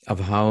 of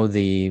how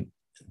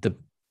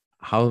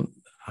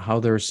how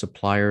their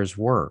suppliers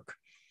work.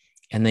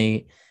 And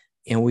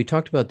we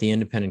talked about the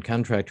independent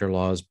contractor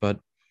laws, but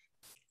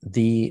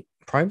the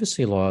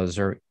privacy laws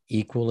are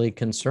equally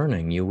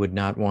concerning. You would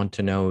not want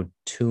to know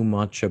too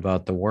much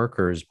about the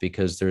workers,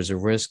 because there's a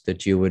risk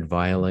that you would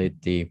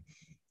violate the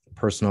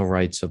personal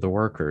rights of the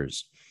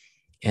workers.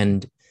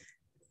 And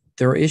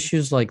there are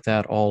issues like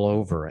that all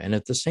over. And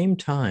at the same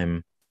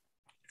time,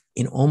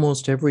 in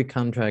almost every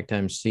contract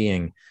I'm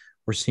seeing,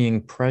 we're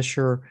seeing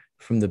pressure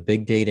from the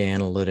big data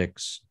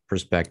analytics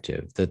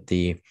perspective, that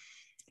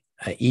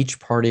each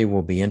party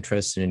will be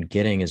interested in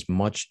getting as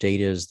much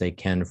data as they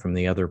can from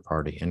the other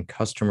party. And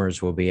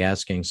customers will be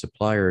asking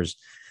suppliers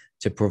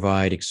to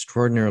provide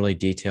extraordinarily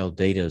detailed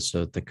data so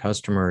that the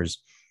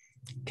customers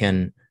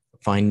can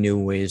find new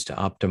ways to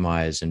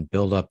optimize and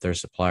build up their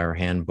supplier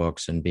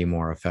handbooks and be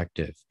more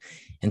effective.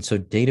 And so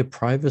data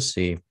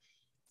privacy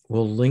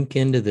will link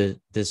into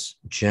this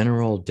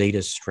general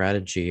data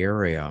strategy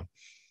area,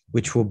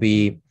 which will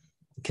be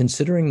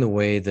considering the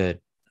way that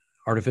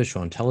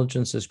artificial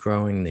intelligence is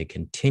growing, the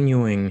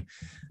continuing,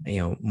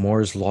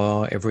 Moore's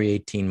law, every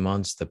 18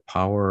 months, the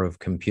power of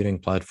computing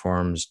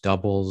platforms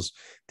doubles,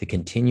 the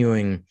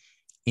continuing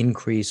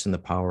increase in the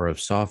power of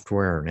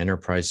software and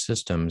enterprise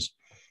systems.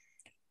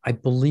 I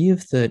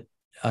believe that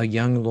a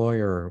young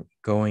lawyer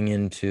going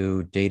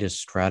into data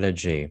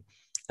strategy,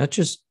 not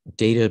just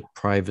data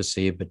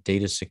privacy, but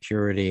data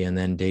security and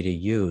then data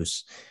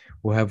use,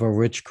 will have a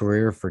rich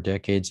career for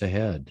decades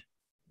ahead.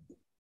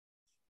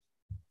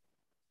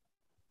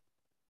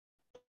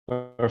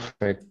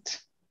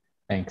 Perfect.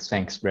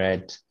 Thanks,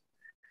 Brad.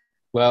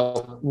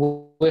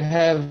 Well, we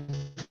have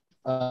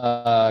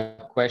a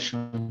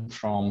question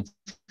from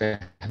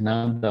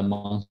Fernanda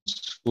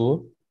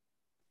Mansur.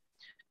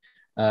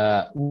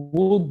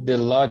 Would the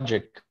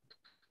logic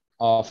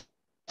of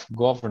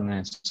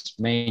governance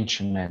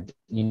mentioned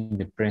in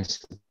the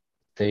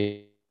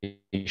presentation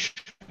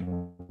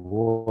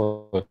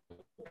work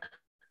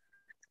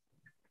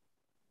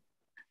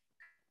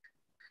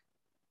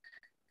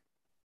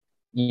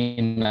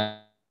in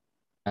a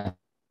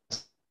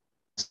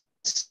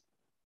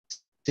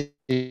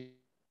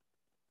system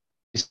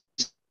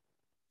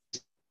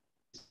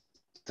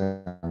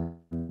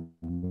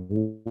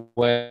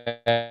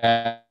where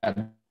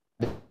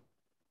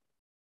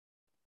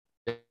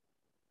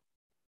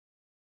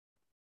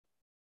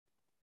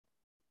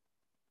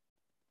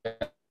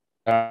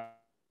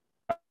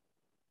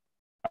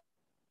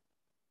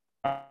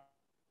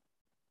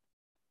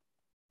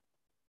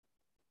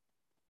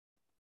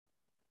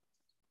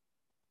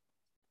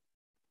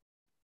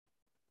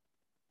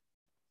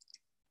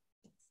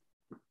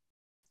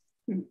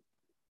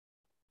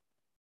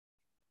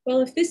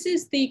Well, if this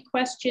is the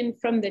question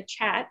from the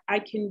chat, I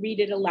can read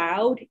it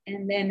aloud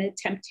and then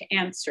attempt to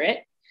answer it.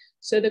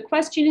 So the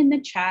question in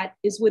the chat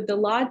is, would the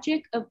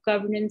logic of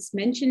governance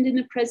mentioned in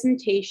the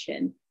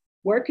presentation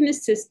work in a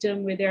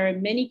system where there are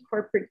many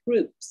corporate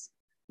groups?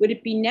 Would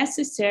it be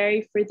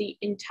necessary for the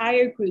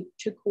entire group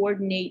to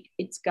coordinate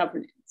its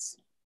governance?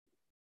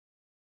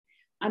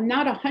 I'm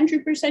not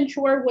 100%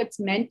 sure what's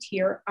meant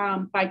here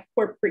by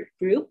corporate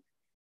group,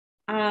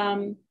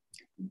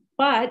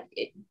 but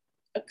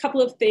a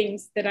couple of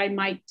things that I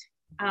might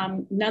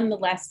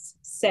nonetheless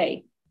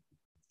say.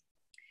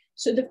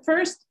 So the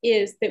first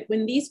is that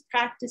when these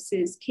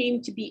practices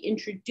came to be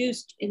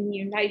introduced in the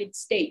United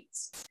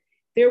States,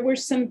 there were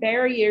some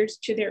barriers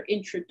to their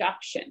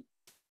introduction.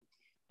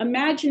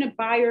 Imagine a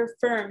buyer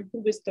firm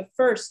who was the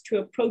first to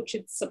approach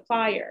its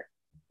supplier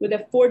with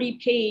a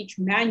 40-page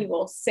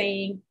manual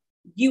saying,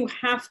 you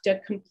have to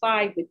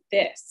comply with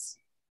this.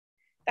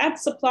 That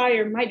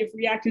supplier might have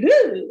reacted,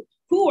 ooh,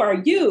 who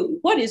are you?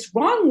 What is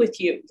wrong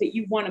with you that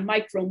you want to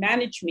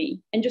micromanage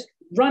me, and just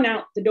run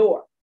out the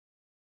door?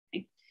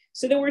 Okay.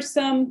 So there were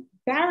some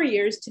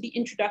barriers to the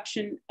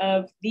introduction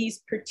of these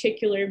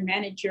particular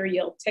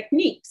managerial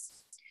techniques.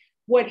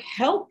 What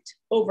helped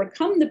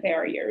overcome the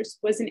barriers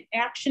was an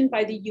action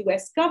by the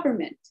US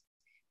government.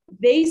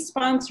 They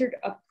sponsored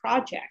a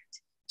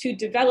project to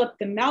develop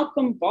the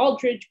Malcolm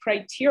Baldrige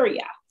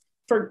criteria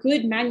for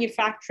good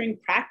manufacturing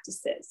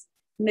practices.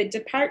 And the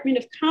Department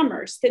of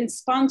Commerce then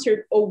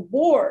sponsored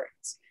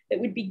awards that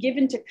would be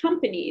given to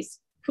companies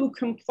who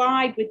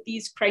complied with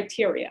these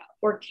criteria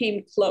or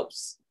came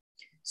close.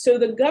 So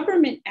the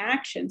government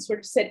action sort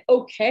of said,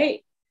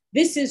 okay,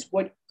 this is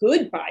what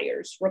good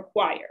buyers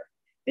require.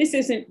 This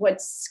isn't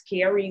what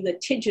scary,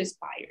 litigious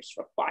buyers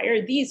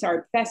require. These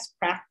are best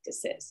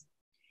practices.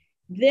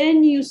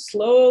 Then you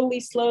slowly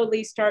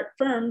start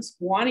firms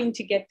wanting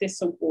to get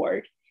this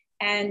award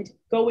and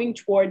going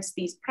towards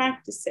these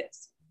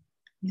practices.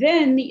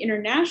 Then the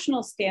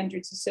International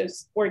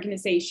Standards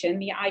Organization,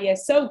 the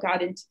ISO,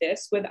 got into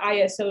this with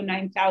ISO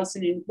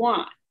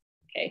 9001,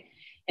 okay?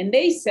 And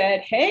they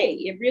said, hey,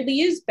 it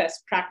really is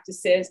best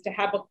practices to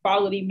have a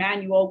quality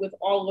manual with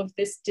all of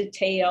this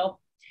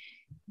detail.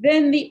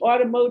 Then the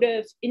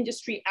Automotive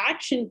Industry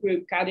Action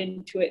Group got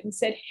into it and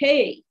said,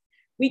 hey,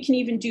 we can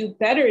even do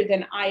better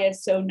than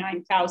ISO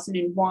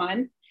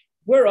 9001.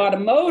 We're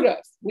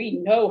automotive. We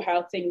know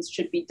how things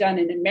should be done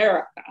in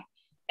America.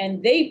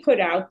 And they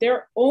put out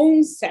their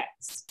own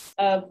sets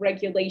of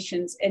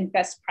regulations and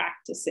best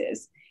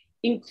practices,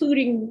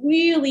 including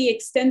really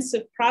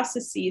extensive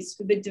processes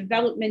for the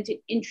development and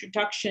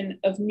introduction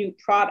of new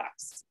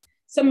products,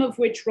 some of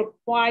which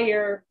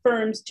require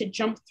firms to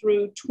jump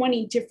through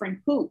 20 different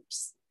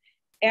hoops.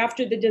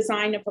 After the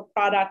design of a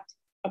product,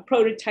 a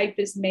prototype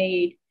is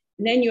made,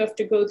 and then you have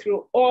to go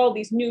through all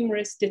these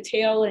numerous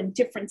detail and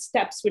different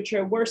steps, which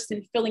are worse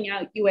than filling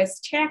out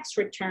US tax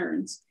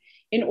returns,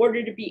 in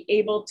order to be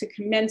able to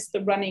commence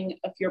the running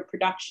of your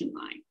production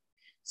line.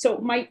 So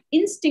my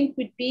instinct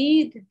would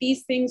be that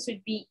these things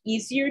would be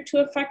easier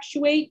to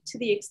effectuate to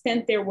the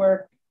extent there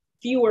were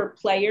fewer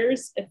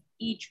players if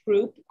each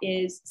group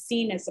is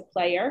seen as a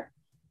player.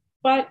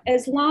 But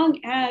as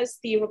long as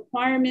the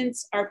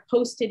requirements are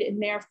posted in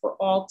there for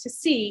all to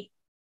see,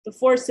 the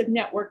force of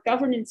network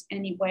governance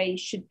anyway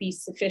should be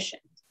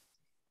sufficient.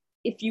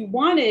 If you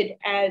wanted,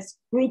 as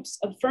groups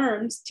of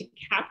firms, to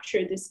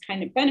capture this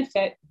kind of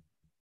benefit,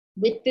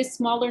 with this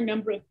smaller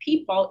number of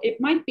people, it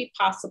might be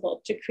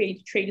possible to create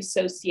a trade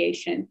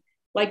association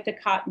like the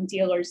cotton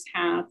dealers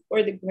have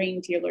or the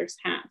grain dealers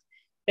have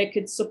that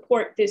could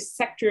support this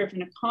sector of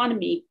an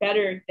economy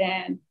better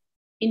than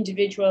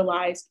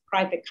individualized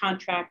private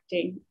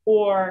contracting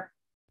or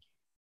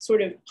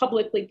sort of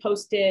publicly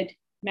posted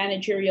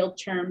managerial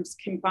terms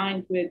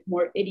combined with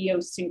more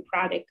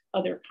idiosyncratic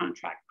other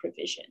contract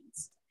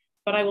provisions.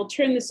 But I will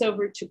turn this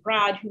over to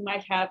Brad, who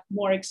might have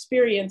more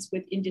experience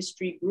with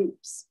industry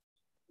groups.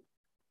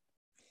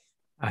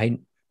 I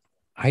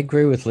I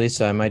agree with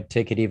Lisa. I might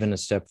take it even a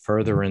step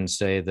further and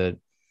say that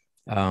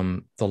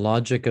the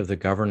logic of the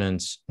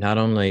governance not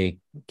only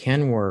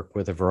can work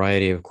with a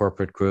variety of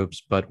corporate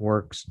groups, but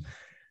works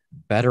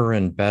better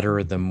and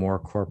better the more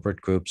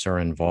corporate groups are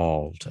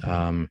involved.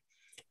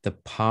 The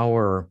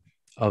power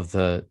of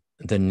the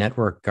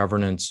network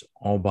governance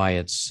all by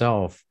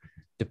itself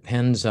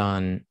depends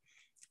on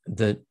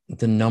the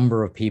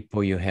number of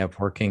people you have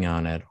working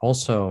on it.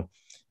 Also,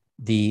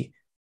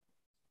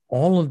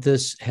 all of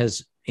this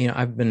has,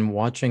 I've been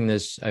watching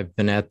this, I've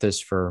been at this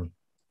for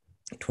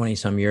 20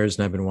 some years,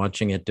 and I've been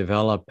watching it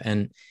develop,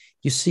 and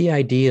you see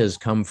ideas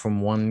come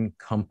from one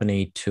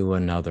company to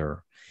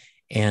another,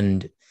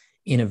 and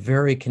in a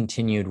very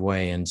continued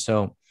way. And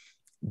so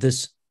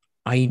the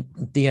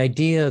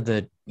idea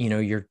that,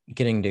 you're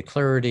getting to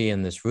clarity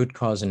and this root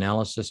cause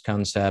analysis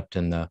concept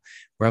and the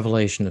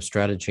revelation of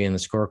strategy and the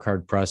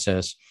scorecard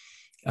process,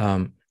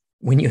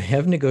 when you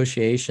have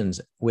negotiations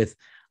with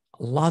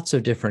lots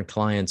of different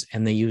clients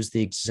and they use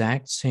the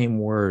exact same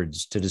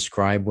words to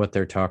describe what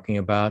they're talking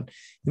about,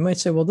 you might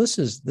say, well, this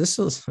is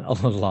a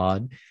little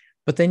odd,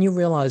 but then you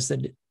realize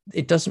that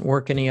it doesn't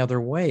work any other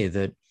way,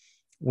 that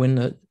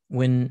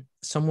when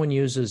someone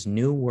uses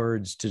new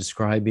words to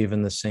describe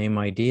even the same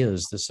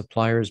ideas, the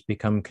suppliers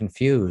become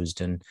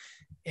confused and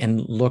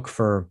look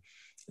for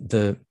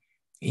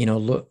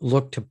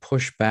look to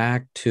push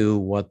back to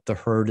what the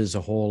herd as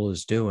a whole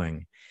is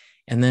doing.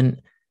 And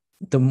then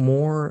the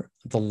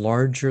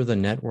larger the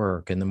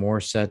network and the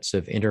more sets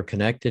of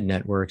interconnected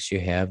networks you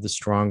have, the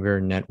stronger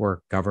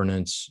network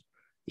governance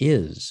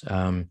is.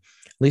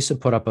 Lisa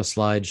put up a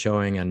slide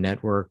showing a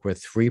network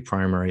with 3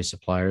 primary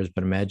suppliers,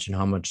 but imagine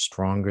how much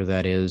stronger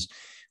that is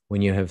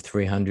when you have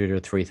 300 or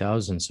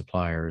 3,000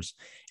 suppliers.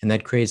 And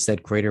that creates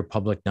that greater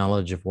public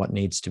knowledge of what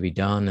needs to be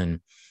done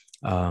and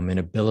an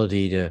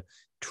ability to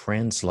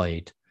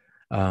translate.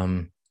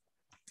 And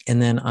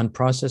then on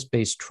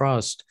process-based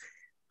trust,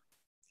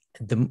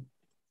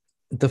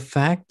 the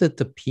fact that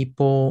the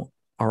people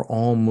are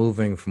all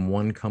moving from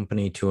one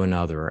company to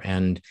another,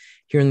 and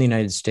here in the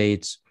United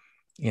States,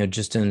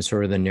 just in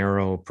sort of the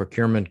narrow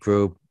procurement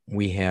group,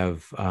 we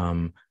have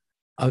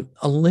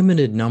a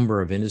limited number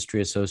of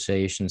industry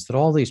associations that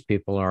all these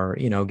people are,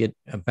 get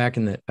back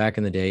in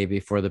the day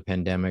before the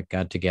pandemic,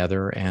 got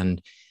together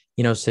and,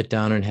 sit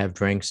down and have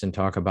drinks and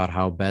talk about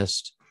how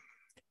best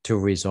to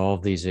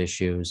resolve these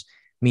issues,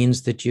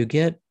 means that you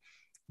get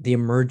the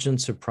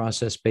emergence of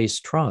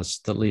process-based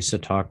trust that Lisa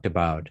talked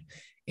about.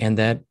 And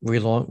that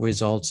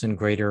results in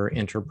greater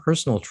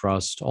interpersonal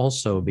trust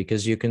also,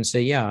 because you can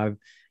say, yeah,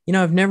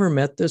 I've never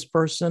met this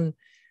person,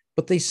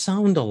 but they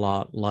sound a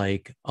lot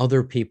like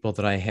other people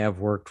that I have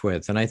worked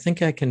with. And I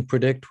think I can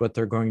predict what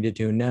they're going to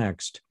do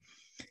next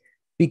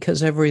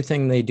because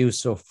everything they do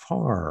so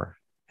far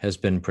has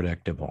been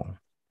predictable.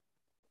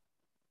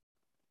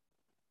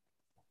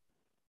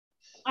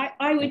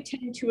 I would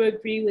tend to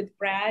agree with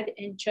Brad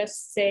and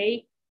just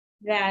say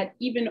that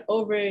even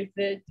over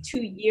the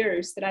 2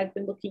 years that I've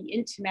been looking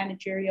into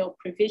managerial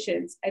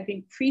provisions, I've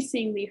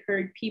increasingly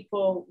heard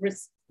people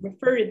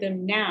refer to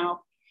them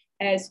now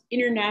as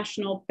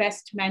international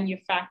best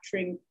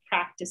manufacturing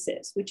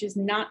practices, which is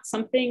not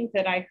something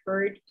that I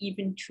heard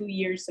even 2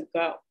 years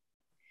ago.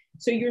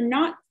 So you're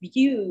not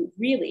viewed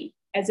really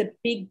as a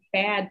big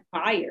bad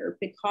buyer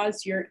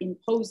because you're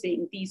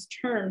imposing these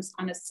terms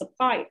on a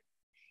supplier.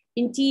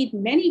 Indeed,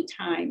 many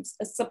times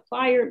a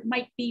supplier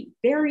might be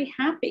very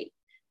happy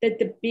that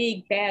the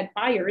big bad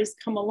buyer has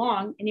come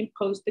along and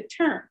imposed the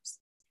terms.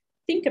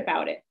 Think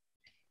about it.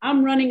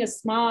 I'm running a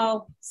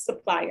small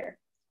supplier,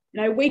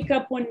 and I wake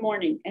up one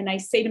morning and I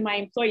say to my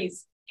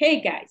employees,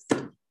 hey guys,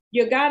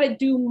 you gotta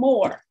do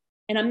more,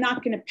 and I'm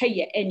not gonna pay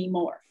you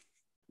anymore.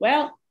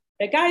 Well,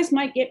 the guys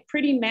might get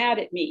pretty mad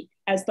at me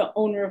as the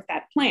owner of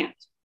that plant.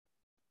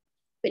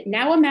 But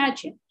now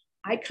imagine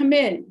I come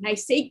in and I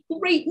say,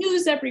 great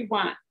news,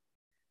 everyone.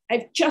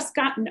 I've just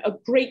gotten a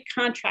great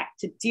contract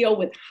to deal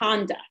with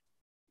Honda.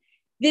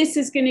 This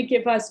is going to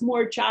give us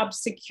more job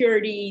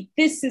security.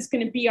 This is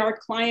going to be our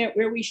client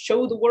where we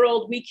show the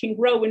world we can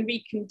grow and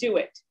we can do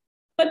it.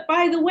 But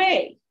by the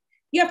way,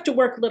 you have to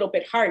work a little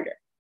bit harder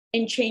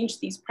and change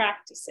these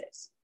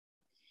practices.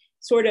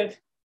 Sort of,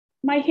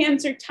 my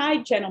hands are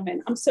tied,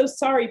 gentlemen. I'm so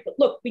sorry, but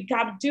look, we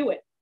got to do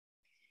it.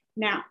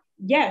 Now,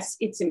 yes,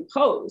 it's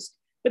imposed,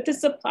 but the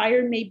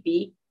supplier may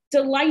be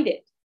delighted.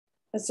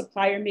 A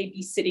supplier may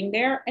be sitting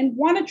there and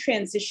want to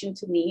transition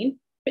to lean,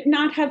 but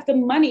not have the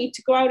money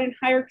to go out and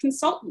hire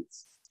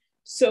consultants.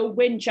 So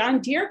when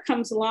John Deere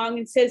comes along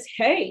and says,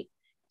 hey,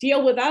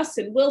 deal with us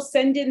and we'll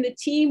send in the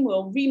team,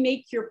 we'll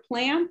remake your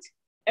plant,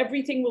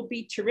 everything will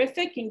be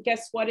terrific, and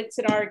guess what, it's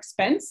at our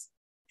expense.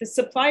 The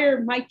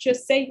supplier might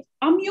just say,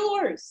 I'm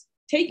yours,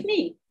 take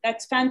me,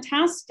 that's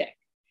fantastic.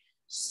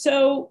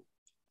 So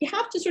you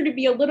have to sort of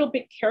be a little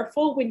bit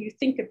careful when you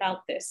think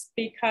about this,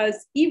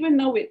 because even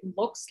though it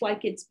looks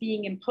like it's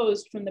being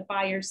imposed from the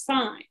buyer's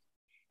side,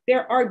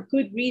 there are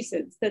good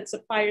reasons that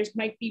suppliers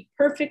might be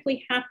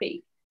perfectly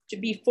happy to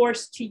be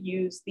forced to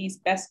use these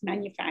best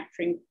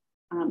manufacturing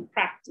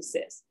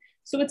practices.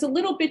 So it's a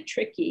little bit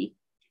tricky.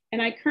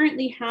 And I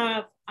currently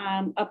have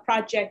a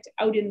project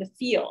out in the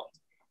field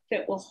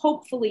that will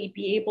hopefully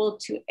be able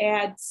to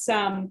add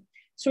some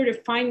sort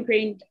of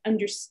fine-grained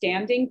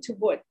understanding to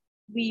what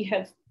we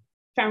have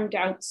found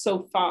out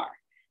so far.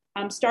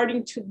 I'm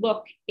starting to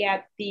look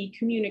at the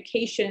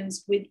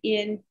communications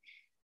within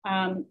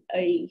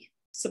a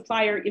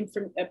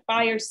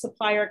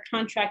buyer-supplier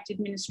contract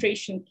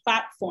administration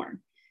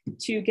platform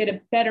to get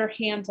a better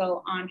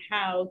handle on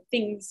how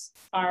things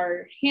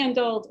are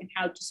handled and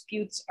how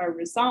disputes are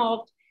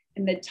resolved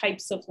and the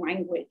types of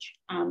language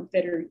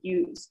that are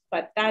used.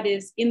 But that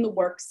is in the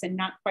works and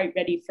not quite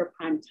ready for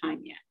prime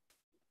time yet.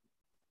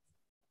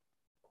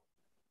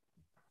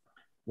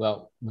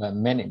 Well,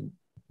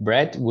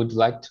 Brad would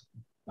like to,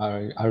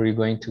 are you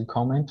going to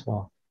comment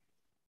or?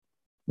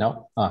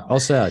 No? Oh. All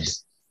said.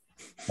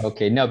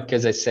 Okay, no,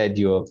 because I said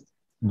you're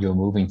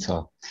moving,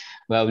 so.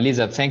 Well,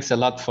 Lisa, thanks a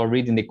lot for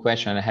reading the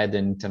question. I had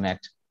an internet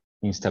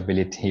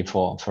instability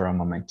for a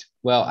moment.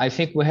 Well, I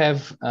think we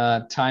have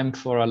time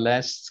for a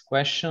last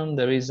question.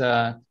 There is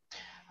a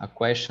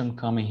question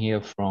coming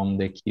here from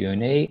the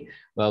Q&A.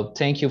 Well,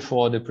 thank you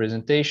for the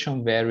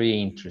presentation, very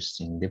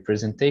interesting. The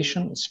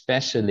presentation,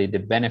 especially the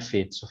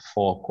benefits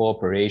for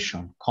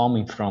cooperation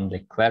coming from the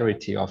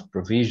clarity of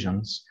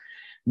provisions,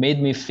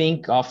 made me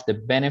think of the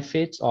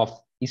benefits of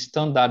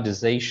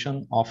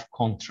standardization of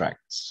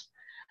contracts.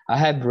 I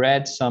have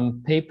read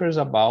some papers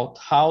about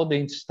how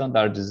the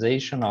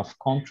standardization of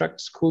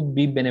contracts could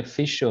be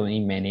beneficial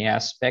in many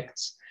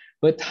aspects,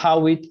 but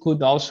how it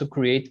could also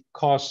create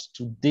costs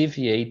to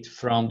deviate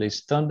from the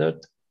standard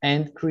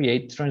and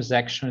create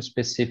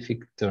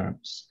transaction-specific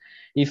terms.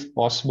 If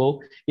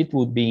possible, it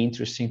would be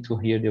interesting to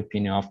hear the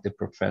opinion of the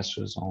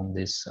professors on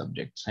this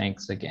subject.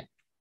 Thanks again.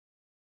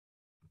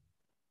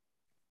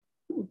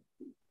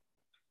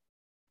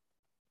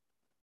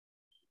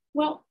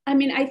 Well, I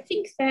mean, I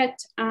think that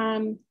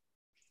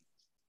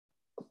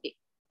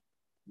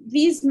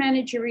these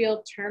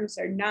managerial terms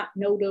are not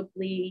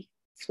notably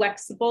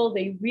flexible.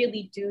 They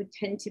really do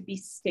tend to be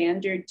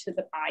standard to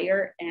the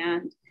buyer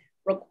and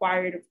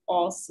required of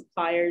all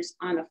suppliers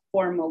on a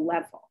formal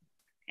level.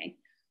 Okay?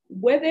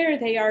 Whether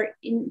they are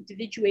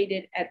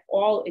individuated at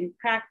all in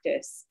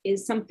practice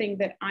is something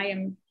that I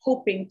am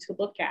hoping to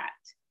look at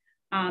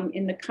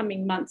in the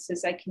coming months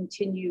as I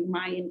continue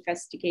my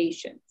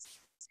investigations.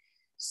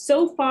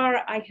 So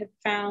far, I have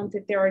found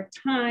that there are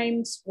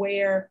times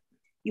where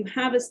you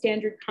have a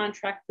standard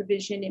contract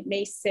provision. It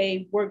may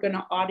say, we're going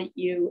to audit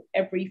you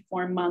every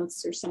 4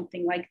 months or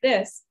something like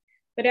this.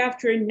 But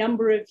after a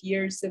number of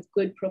years of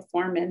good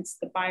performance,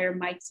 the buyer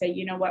might say,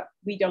 you know what,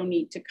 we don't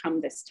need to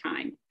come this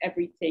time.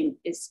 Everything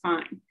is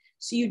fine.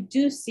 So you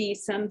do see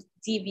some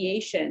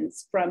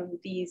deviations from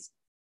these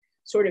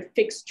sort of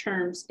fixed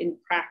terms in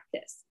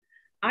practice.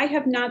 I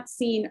have not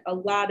seen a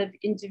lot of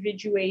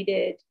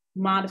individuated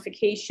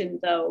modification,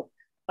 though,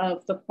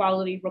 of the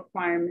quality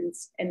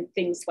requirements and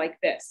things like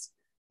this.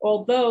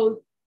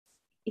 Although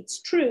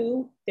it's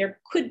true, there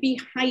could be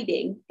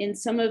hiding in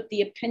some of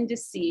the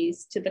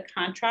appendices to the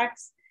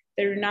contracts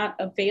that are not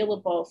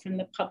available from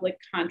the public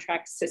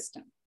contract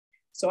system.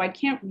 So I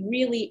can't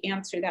really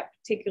answer that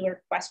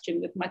particular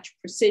question with much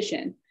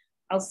precision.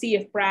 I'll see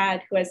if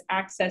Brad, who has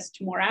access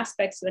to more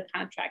aspects of the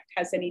contract,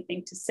 has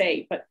anything to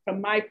say. But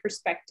from my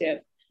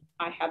perspective,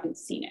 I haven't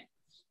seen it.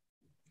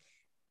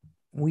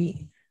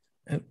 We,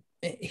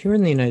 here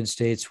in the United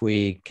States,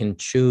 we can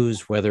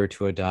choose whether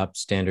to adopt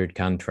standard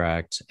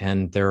contracts,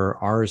 and there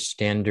are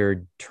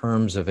standard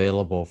terms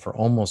available for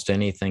almost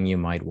anything you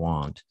might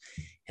want.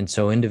 And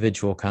so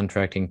individual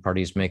contracting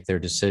parties make their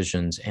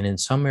decisions. And in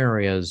some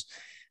areas,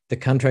 the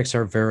contracts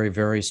are very,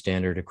 very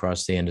standard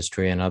across the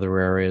industry. In other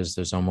areas,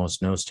 there's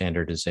almost no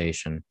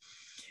standardization.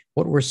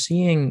 What we're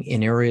seeing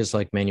in areas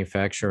like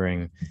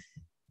manufacturing,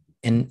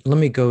 and let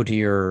me go to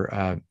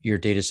your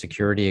data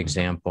security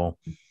example.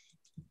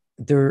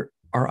 There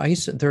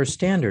are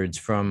standards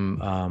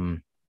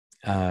from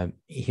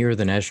here,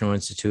 the National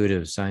Institute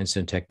of Science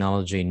and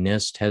Technology,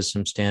 NIST has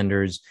some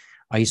standards.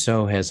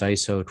 ISO has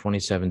ISO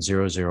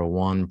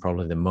 27001,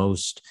 probably the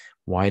most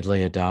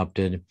widely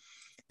adopted.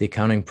 The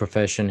accounting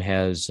profession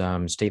has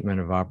Statement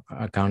of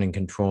Accounting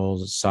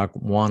Controls, SOC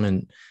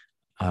 1,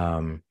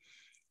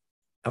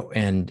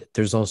 and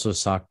there's also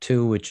SOC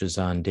 2, which is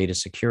on data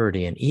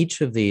security. And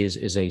each of these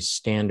is a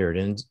standard.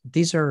 And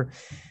these are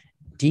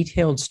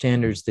detailed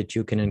standards that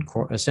you can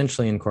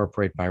essentially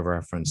incorporate by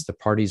reference. The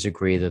parties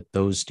agree that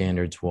those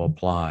standards will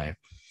apply.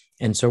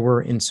 And so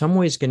we're in some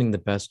ways getting the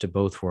best of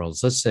both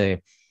worlds. Let's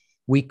say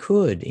we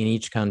could in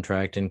each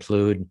contract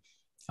include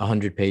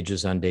 100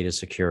 pages on data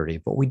security,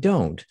 but we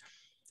don't.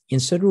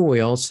 Instead, what we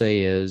all say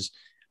is,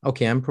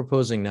 okay, I'm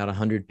proposing not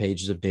 100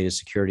 pages of data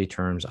security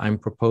terms. I'm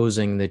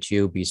proposing that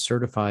you be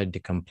certified to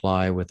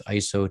comply with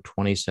ISO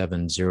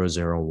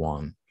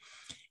 27001.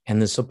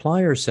 And the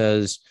supplier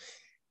says,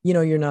 you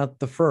know, you're not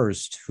the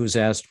first who's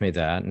asked me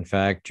that. In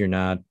fact, you're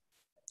not,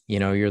 you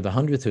know, you're the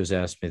 100th who's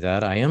asked me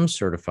that. I am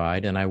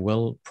certified, and I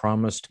will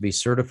promise to be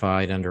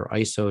certified under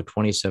ISO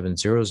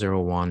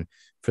 27001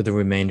 for the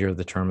remainder of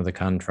the term of the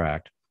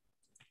contract.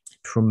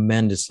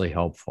 Tremendously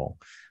helpful.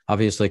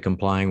 obviously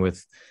complying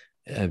with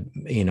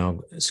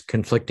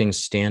conflicting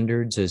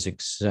standards is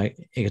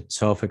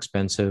itself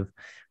expensive,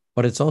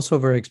 but it's also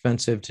very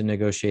expensive to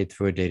negotiate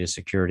through a data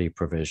security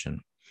provision.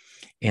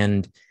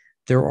 And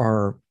there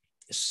are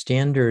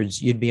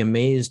standards, you'd be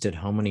amazed at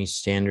how many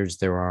standards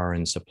there are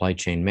in supply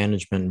chain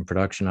management and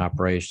production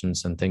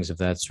operations and things of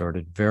that sort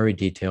at very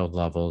detailed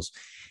levels.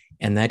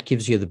 And that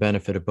gives you the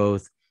benefit of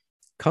both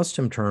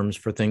custom terms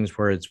for things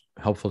where it's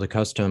helpful to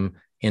custom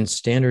and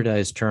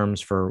standardized terms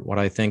for what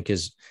I think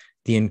is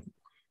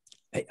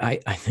I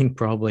think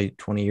probably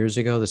 20 years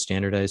ago, the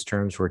standardized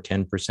terms were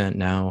 10%.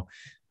 Now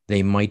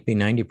they might be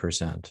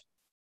 90%.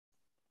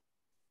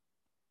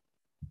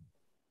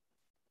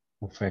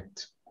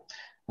 Perfect.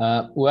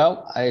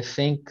 Well, I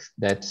think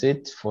that's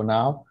it for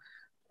now.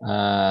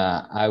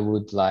 I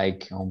would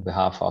like, on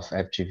behalf of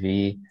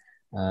FGV,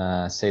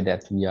 say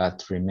that we are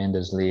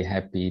tremendously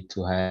happy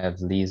to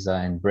have Lisa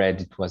and Brad.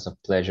 It was a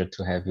pleasure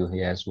to have you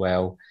here as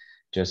well,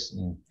 just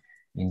in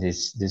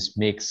this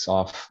mix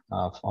of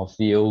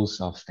views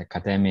of the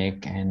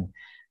academic and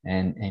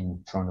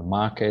from the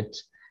market.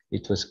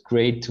 It was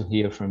great to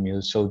hear from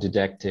you, so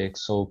didactic,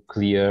 so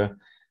clear,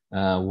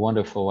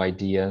 wonderful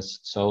ideas.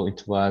 So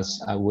it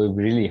was, I will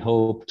really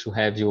hope to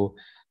have you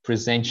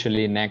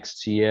presentially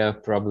next year,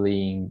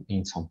 probably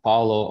in Sao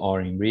Paulo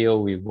or in Rio.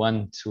 We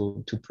want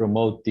to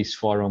promote this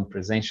forum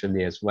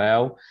presentially as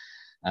well.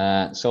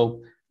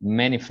 So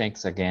many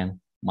thanks again.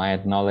 My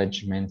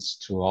acknowledgements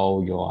to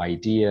all your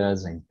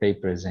ideas and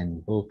papers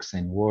and books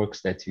and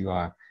works that you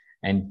are,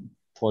 and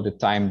for the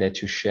time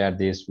that you share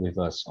this with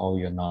us, all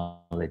your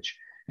knowledge.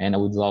 And I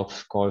would love,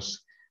 of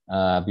course,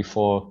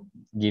 before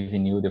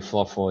giving you the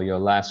floor for your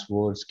last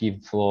words,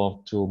 give the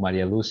floor to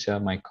Maria Lucia,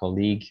 my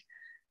colleague,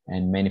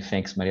 and many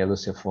thanks, Maria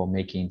Lucia, for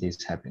making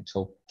this happen.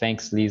 So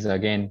thanks, Lisa,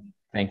 again.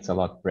 Thanks a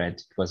lot, Brad.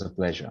 It was a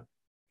pleasure.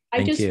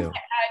 I just want to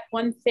add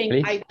one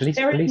thing. I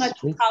very much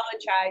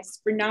apologize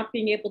for not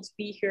being able to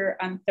be here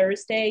on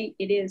Thursday.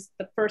 It is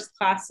the first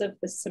class of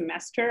the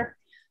semester.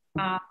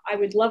 I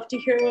would love to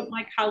hear what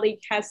my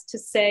colleague has to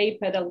say,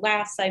 but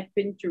alas, I've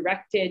been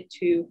directed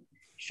to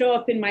show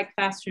up in my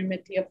classroom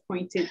at the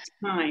appointed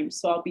time,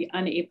 so I'll be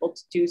unable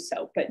to do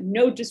so. But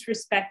no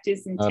disrespect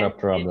is intended. Not a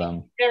problem.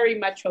 I very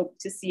much hope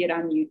to see it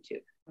on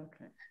YouTube.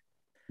 Okay.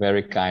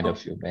 Very kind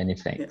of you. Many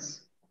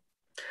thanks. Yeah.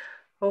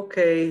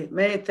 Okay,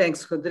 many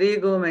thanks,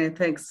 Rodrigo. Many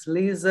thanks,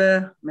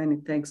 Lisa. Many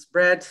thanks,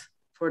 Brad,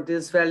 for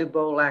this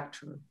valuable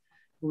lecture.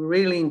 We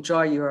really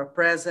enjoy your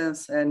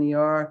presence and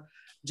your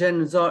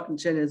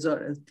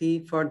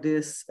generosity for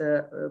this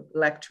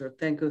lecture.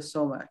 Thank you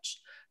so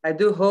much. I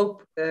do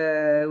hope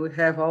we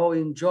have all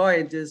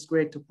enjoyed this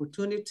great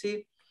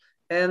opportunity.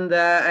 And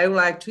I would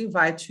like to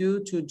invite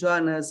you to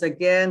join us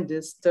again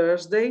this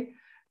Thursday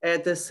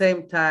at the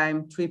same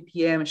time, 3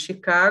 p.m.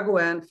 Chicago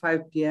and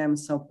 5 p.m.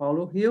 São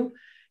Paulo, Rio.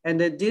 And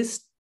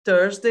this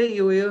Thursday,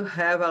 you will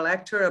have a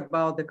lecture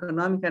about the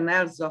economic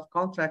analysis of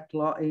contract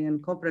law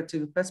in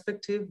comparative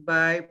perspective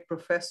by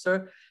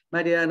Professor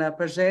Mariana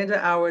Pagenda,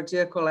 our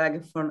dear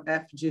colleague from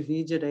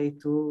FGV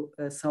Direito,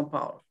 São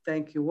Paulo.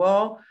 Thank you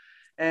all.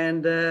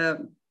 And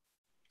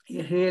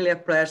really a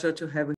pleasure to have you